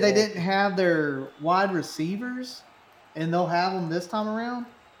granted, they didn't have their wide receivers, and they'll have them this time around.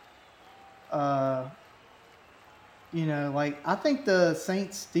 Like I think the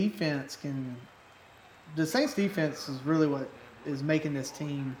Saints defense can. The Saints defense is really what is making this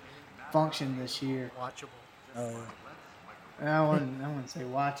team function this year. Watchable. Oh, I wouldn't say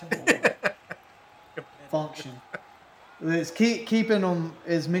watchable, but function. It's keeping them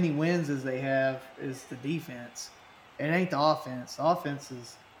as many wins as they have is the defense. It ain't the offense. The offense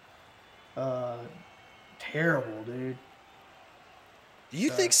is terrible, dude. do you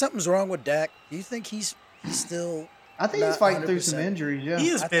think something's wrong with Dak? Do you think he's still? I think he's Not fighting through some 100%. injuries. Yeah, He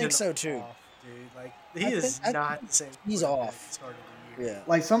has I been think so, too. off, dude. Like I he is think- I not think the same. he's quarterback off. at the start of the year. Yeah.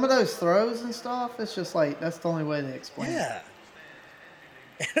 like some of those throws and stuff. It's just like that's the only way they explain it. Yeah.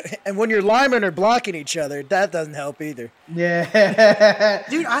 And when your linemen are blocking each other, that doesn't help either. Yeah,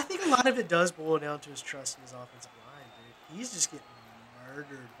 Dude, I think a lot of it does boil down to his trust in his offensive line, dude. He's just getting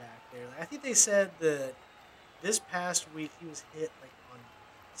murdered back there. Like, I think they said that this past week he was hit like on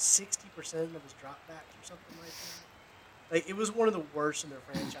 60% of his dropbacks or something like that. Like it was one of the worst in their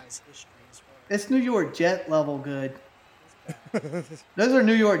franchise history as far as it's New York Jet level good. Those are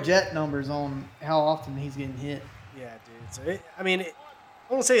New York Jet numbers on how often he's getting hit. yeah, dude. So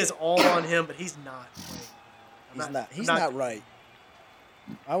I won't say it's all on him, but he's not playing. He's not right.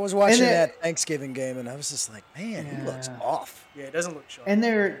 I was watching And that Thanksgiving game and I was just like, man, he looks Yeah. off. Yeah, it doesn't look sharp. And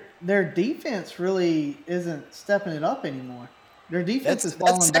their defense really isn't stepping it up anymore. Their defense is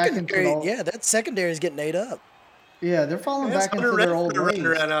That's falling back into secondary. the old, Yeah, that secondary is getting ate up. yeah, they're falling That's back into Hunter their Renfrow old running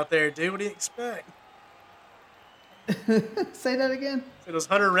ways. around out there, dude. What do you expect? Say that again. It was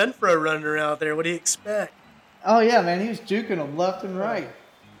Hunter Renfrow running around out there. What do you expect? Oh yeah, man, he was juking them left and right.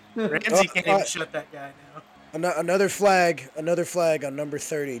 Ramsey can't even shut that guy down. Another flag on number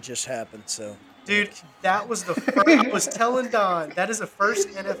 30 just happened. So, Dude, that was the first. I was telling Don, that is the first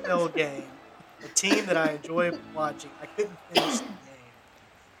NFL game, a team that I enjoy watching. I couldn't finish the game.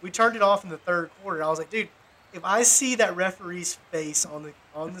 We turned it off in the third quarter. I was like, dude, if I see that referee's face on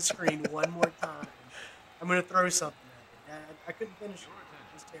the screen one more time, I'm gonna throw something at it. I couldn't finish it.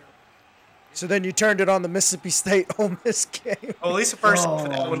 It was terrible. so then you turned it on the Mississippi State Ole Miss game. Well, at least the first one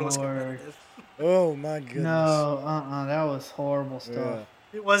for Oh, that one was Lord. competitive. Oh my goodness. No, that was horrible stuff. Yeah.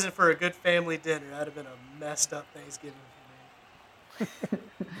 If it wasn't for a good family dinner, that'd have been a messed up Thanksgiving for me.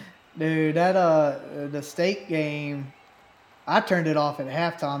 Dude, that the state game, I turned it off at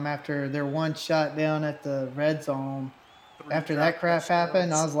halftime after their one shot down at the red zone. After that crap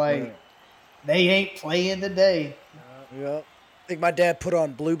happened, I was like, Yeah. they ain't playing today. Yep. I think my dad put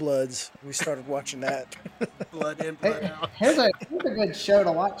on Blue Bloods. We started watching that. Blood in, blood out. Here's a good show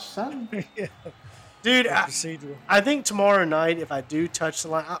to watch, son. Dude, Procedural. I think tomorrow night, if I do touch the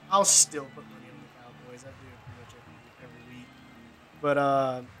line, I'll still put money on the Cowboys. I do it pretty much every week. But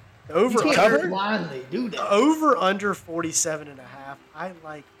the You over can't cover? just blindly do the that. over under 47.5. I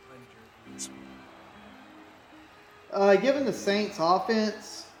like under this one. Given the Saints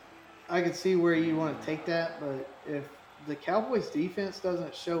offense, I could see where you want to take that, but if the Cowboys defense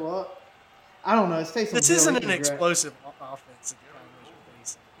doesn't show up, I don't know. It's Taysom This Hill, isn't he an can direct. explosive offense that the Cowboys are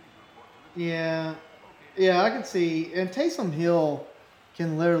facing. Yeah, I can see. And Taysom Hill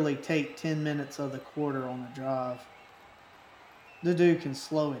can literally take 10 minutes of the quarter on the drive. The dude can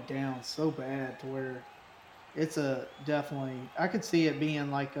slow it down so bad to where it's a definitely. I could see it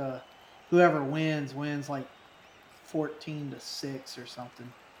being like a whoever wins like 14-6 or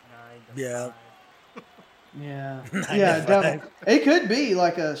something. 9 to Yeah. 5. Yeah, 9 to yeah, 5. definitely. It could be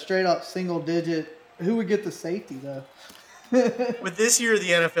like a straight up single digit. Who would get the safety though? With this year of the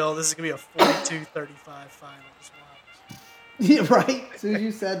NFL, this is gonna be a 42-35 final. Just watch. Yeah, right. As soon as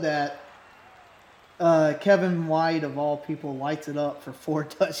you said that, Kevin White of all people lights it up for 4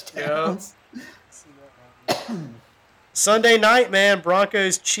 touchdowns. See that happen. Sunday night, man.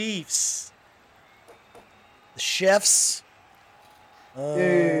 Broncos Chiefs. The chefs.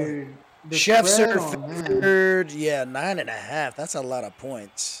 Dude, the Chefs spread are on that. favored. Yeah, 9.5. That's a lot of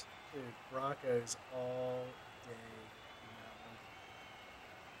points. Dude, Broncos all day. in that one.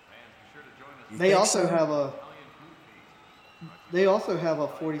 You They think also so? have a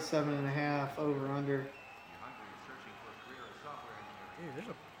 47.5 over under. Dude, there's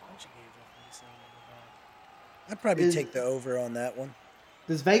a bunch of games off the same I'd probably Is- take the over on that one.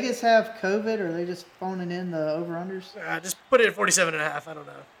 Does Vegas have COVID, or are they just phoning in the over unders? Just put it at 47.5. I don't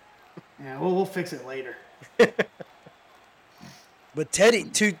know. Yeah, well, we'll fix it later. But Teddy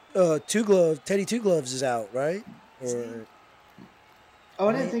Two Gloves is out, right? Or Oh,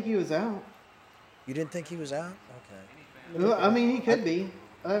 I didn't think he was out. you didn't think he was out? Okay. Well, I mean, he could be.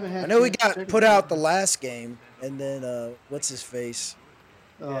 I haven't had. I know he chance to got check put it. out the last game, and then what's his face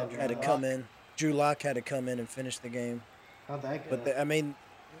Oh, Yeah, God. had to come in. Drew Lock had to come in and finish the game. How'd that go? But I mean,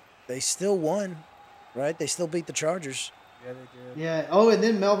 they still won, right? They still beat the Chargers. Yeah, they did. Yeah. Oh, and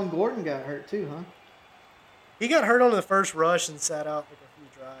then Melvin Gordon got hurt too, huh? He got hurt on the first rush and sat out like a few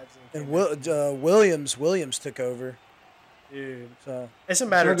drives. And came back. Williams took over. Dude, So it's a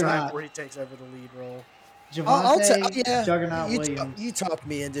matter of time Juggernaut. before he takes over the lead role. I'll Javante, yeah. Juggernaut You, Williams. you talked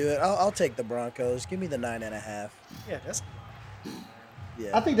me into it. I'll take the Broncos. Give me the 9.5. Yeah, that's.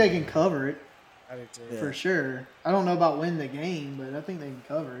 Yeah. I think they can cover it I do too. Yeah. for sure. I don't know about win the game, but I think they can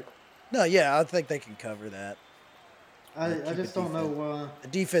cover it. No, yeah, I think they can cover that. I keep just it don't know. The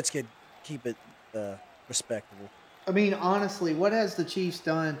defense could keep it respectable. I mean, honestly, what has the Chiefs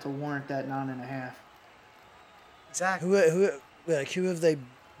done to warrant that 9.5? Exactly. Who have they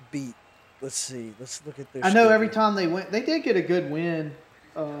beat? Let's see. Let's look at their. I know every schedule. time they went, they did get a good win.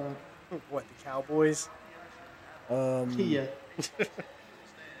 What, the Cowboys? Yeah.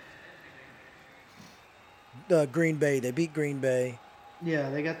 Green Bay. They beat Green Bay. Yeah,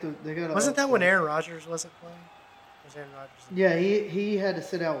 they got. Wasn't that when Aaron Rodgers wasn't playing? Was Aaron Rodgers? Yeah, he had to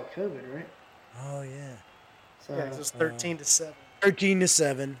sit out with COVID, right? Oh yeah. So Yeah, it was 13-7.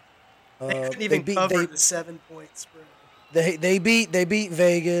 13-7. They couldn't even cover the 7-point spread. They beat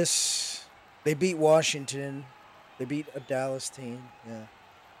Vegas. They beat Washington. They beat a Dallas team. Yeah.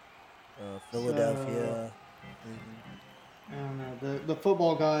 Philadelphia. I don't know. The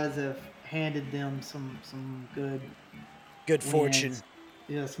football guys have handed them some good Good fortune. wins.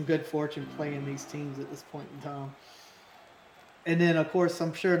 Yeah, some good fortune playing these teams at this point in time. And then, of course,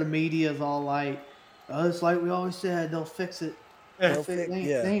 I'm sure the media is all like, "Oh, it's like we always said, they'll fix it." They'll They fi- ain't,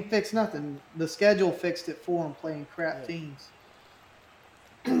 yeah. they ain't fixed nothing. The schedule fixed it for them playing crap teams.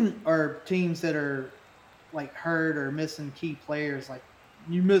 Or teams that are like hurt or missing key players. Like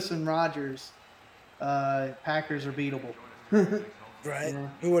you missing Rodgers, Packers are beatable. Right? Yeah.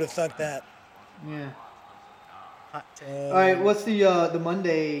 Who would have thought that? Yeah. Hot take. All right, what's the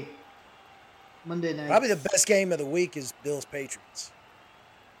Monday night? Probably the best game of the week is Bills Patriots.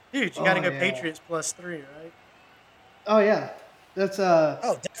 Dude, you got to Oh, go yeah. Patriots +3, right? Oh yeah, that's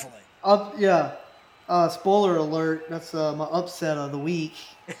Oh, definitely. yeah. Spoiler alert. That's my upset of the week.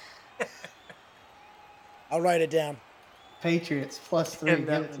 I'll write it down. Patriots +3. Get Give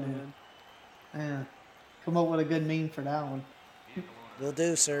that it to one me. in. Yeah. Come up with a good meme for that one. Will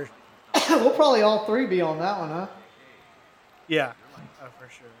do, sir. We'll probably all three be on that one, huh? Yeah, oh, for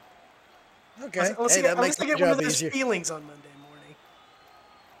sure. Okay. Let's Hey, get, that makes my get one of job those easier. feelings on Monday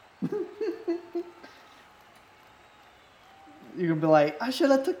morning. You're gonna be like, I should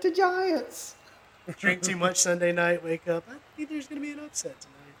have took the Giants. Drink too much Sunday night, wake up. I think there's going to be an upset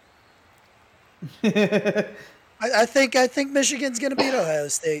tonight. I think Michigan's gonna beat Ohio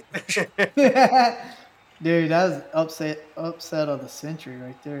State. Dude, that was upset of the century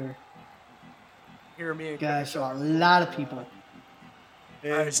right there. Hear me and Gosh, Craig a lot of people.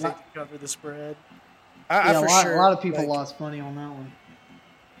 Ohio State to cover the spread. I Yeah, for a lot, sure. a lot of people like- lost money on that one.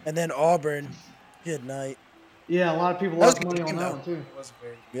 And then Auburn. Good night. Yeah, a lot of people That was lost a good money on game, that though. one too. It was a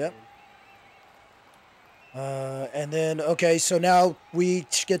very good Yep. game. And then okay, so now we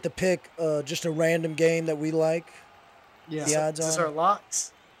each get to pick just a random game that we like. Yeah. The odds Is this on, our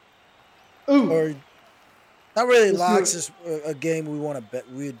locks? Ooh. or not really Let's do locks. it. Is a game we want to bet.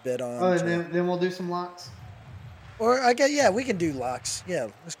 We'd bet on. Oh, and so- then we'll do some locks. Or I guess, yeah, we can do locks. Yeah,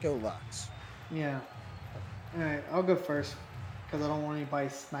 let's go locks. Yeah. All right, I'll go first because I don't want anybody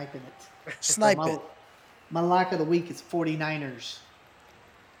sniping it. So Snipe my it. my lock of the week is 49ers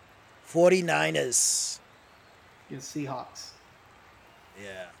 49ers. against Seahawks.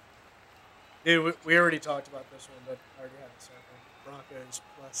 Yeah. Dude, we already talked about this one, but I already have it circled. Broncos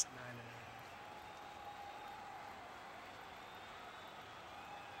plus 9.5.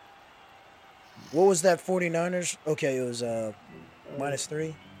 What was that 49ers? Okay, it was Uh,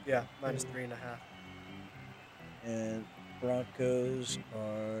 -3. Yeah, minus 3.5. And Broncos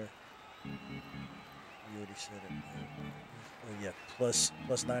are, you already said it. Oh yeah, plus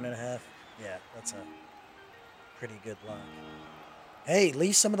 9.5. Yeah, that's a pretty good lock. Hey,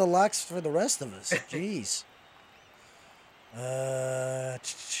 leave some of the locks for the rest of us. Jeez. Uh,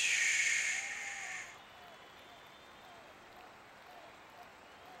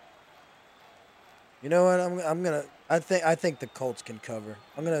 you know what? I'm gonna. I think the Colts can cover.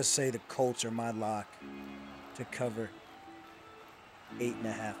 I'm gonna say the Colts are my lock to cover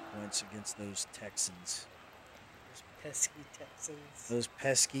 8.5 points against those Texans. Those pesky Texans. Those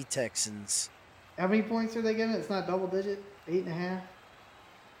pesky Texans. How many points are they giving? It's not double digit. 8.5.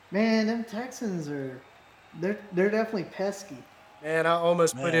 Man, them Texans they're definitely pesky. Man, I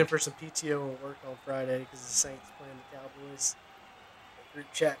almost put Man. in for some PTO at work on Friday because the Saints playing the Cowboys. The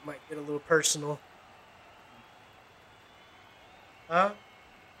group chat might get a little personal. Huh?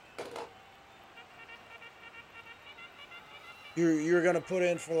 You're gonna put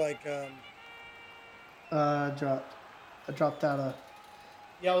in for like I dropped out of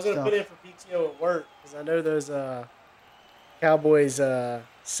Yeah, I was gonna put in stuff. for PTO at work because I know those Cowboys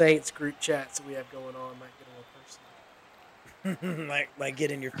Saints group chats that we have going on might get a little personal. might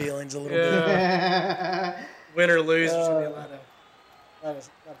get in your feelings a little bit. Yeah, win or lose, there's gonna be a Uh, lot of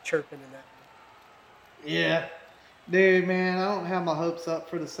chirping in that yeah. Dude, man, I don't have my hopes up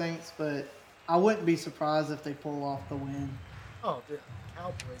for the Saints, but I wouldn't be surprised if they pull off the win. one. Oh, dude,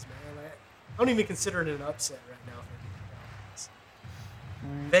 Cowboys, man. I don't even consider it an upset right now if they beat the Cowboys.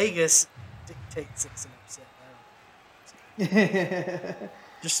 Right? Vegas dictates it's an upset.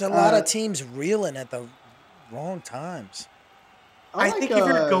 Just a lot uh, of teams reeling at the wrong times. I I like think if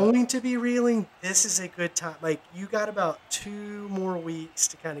you're going to be reeling, this is a good time. Like, you got about 2 more weeks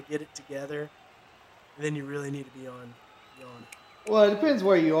to kind of get it together, and then you really need to be on. well, it depends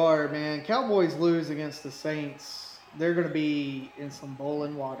where you are, man. Cowboys lose against the Saints, they're gonna be in some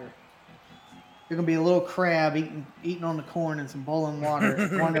boiling water. They're gonna be a little crab eating on the corn in some boiling water,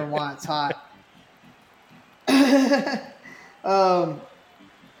 wondering why it's hot. um,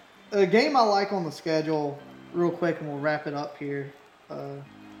 a game I like on the schedule, real quick, and we'll wrap it up here. Uh,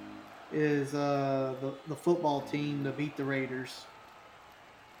 is the football team to beat the Raiders,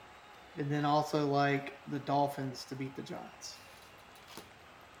 and then also like the Dolphins to beat the Giants.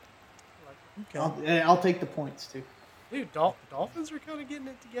 Like, Okay. I'll take the points too. dude, Dolphins are kind of getting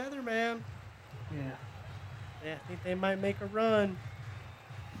it together, man. Yeah. Yeah, I think they might make a run.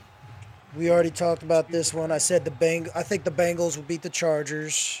 We already talked about this one. I said I think the Bengals will beat the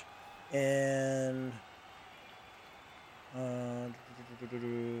Chargers, and uh,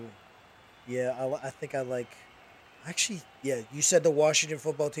 yeah, I think I like. Actually, yeah, you said the Washington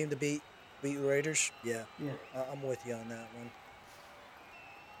football team to beat Raiders. Yeah, Yeah. I'm with you on that one.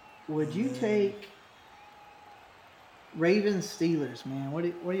 Would And you then take Ravens Steelers, man? What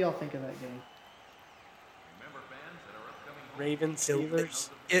do y'all think of that game? Ravens, ir- Steelers.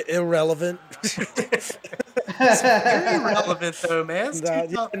 irrelevant. It's very relevant though, man. It's two No,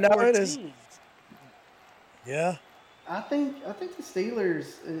 yeah, top no, four it is. teams. Yeah, I think the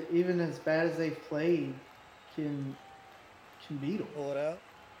Steelers, even as bad as they've played, can can beat them. pull it out.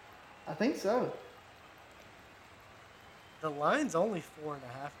 I think so. The line's only 4.5 in that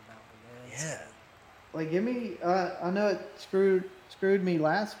one, man. Yeah. Like, give me. I know it screwed me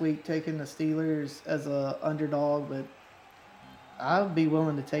last week taking the Steelers as a underdog, but I would be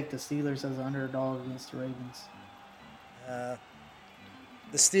willing to take the Steelers as an underdog against the Ravens. Uh,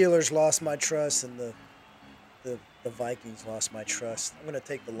 the Steelers lost my trust, and the Vikings lost my trust. I'm gonna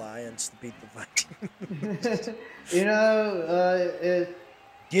take the Lions to beat the Vikings. You know,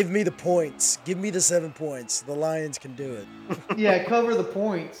 Give me the points. Give me the 7 points. The Lions can do it. yeah, cover the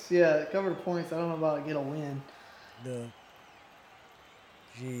points. Yeah, cover the points. I don't know about get a win. No.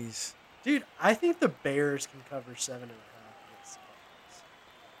 Jeez. Dude, I think the Bears can cover 7.5 against the Bucks.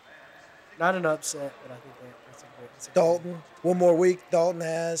 Not an upset, but I think that's a good Dalton. One more week. Dalton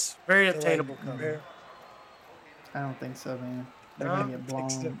has very to, like, obtainable cover. prepare. I don't think so, man. They're No? gonna get I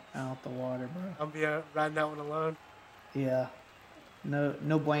think so. blown out the water, bro. I'm be riding that one alone. Yeah.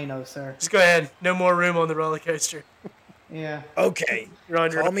 No bueno, sir. Just go ahead. No more room on the roller coaster. Yeah. Okay, You're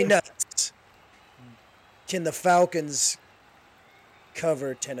on your call me own. nuts. Can the Falcons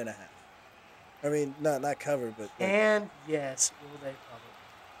cover 10.5? I mean, not cover, but like, And yes, will they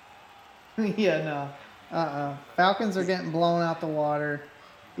probably? Yeah, no. Falcons are getting blown out the water.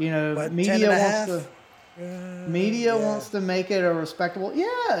 You know, but media 10.5? wants to media yeah. wants to make it a respectable.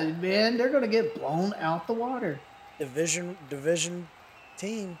 Yeah, man, they're gonna get blown out the water. division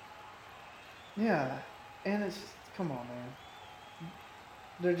team. Yeah, and it's just, come on, man.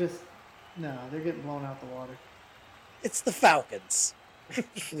 They're just they're getting blown out the water. It's the Falcons.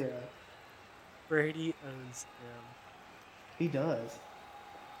 Yeah, Brady owns them. he does.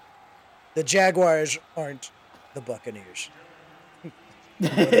 The Jaguars aren't the Buccaneers.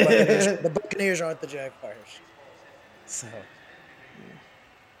 The Buccaneers aren't the Jaguars. So,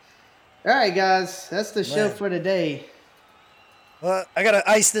 All right, guys, that's the show Man. for today. well, I gotta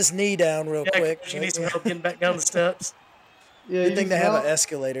ice this knee down real Yeah, quick. you need some help getting back down the steps Yeah, Good thing they have an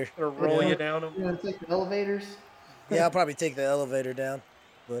escalator. or roll Yeah. you down You them. want to take the elevators? Yeah, I'll probably take the elevator down,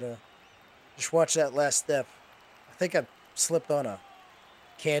 but just watch that last step. I think I slipped on a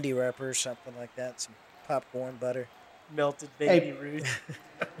candy wrapper or something like that. Some popcorn butter. Melted baby Hey. Ruth.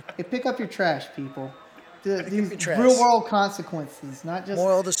 Hey, pick up your trash, people. These your trash. real world consequences, not just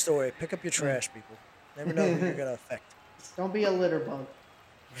Moral of the story: pick up your trash, people. Never know who you're gonna affect. don't be a litter bug.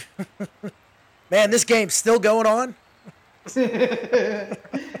 Man, this game's still going on.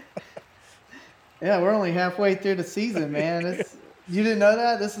 Yeah, we're only halfway through the season, man. You didn't know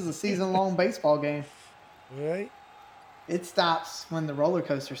that? This is a season-long baseball game. Right? It stops when the roller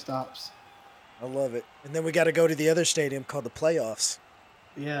coaster stops. I love it. And then we got to go to the other stadium called the playoffs.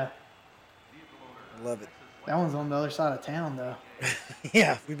 Yeah, I love it. that one's on the other side of town, though.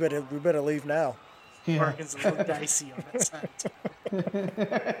 Yeah, we better leave now. Yeah. Marking's a little dicey on that side.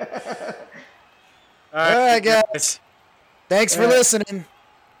 All right, guys. Thanks for Yeah. listening.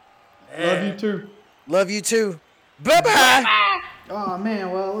 Love you too. Love you too. Bye bye. Oh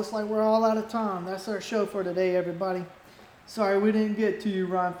man, well, it looks like we're all out of time. That's our show for today, everybody. Sorry we didn't get to you,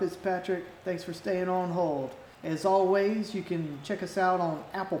 Ron Fitzpatrick. Thanks for staying on hold. As always, you can check us out on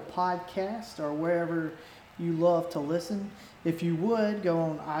Apple Podcast or wherever you love to listen. If you would, go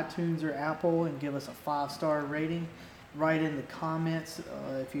on iTunes or Apple and give us a 5-star rating. Write in the comments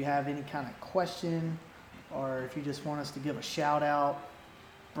if you have any kind of question or if you just want us to give a shout out,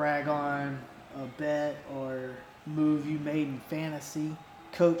 brag on a bet or move you made in fantasy.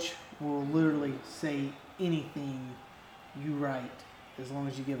 Coach will literally say anything you write as long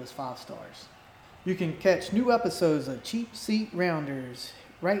as you give us 5 stars. You can catch new episodes of Cheap Seat Rounders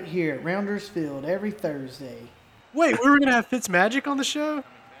right here at Rounders Field every Thursday. Wait, we were gonna have Fitzmagic on the show?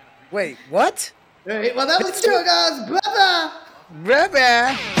 Wait, what? All right, well, that was the show, guys. Bye-bye. Bye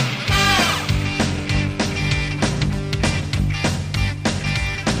bye.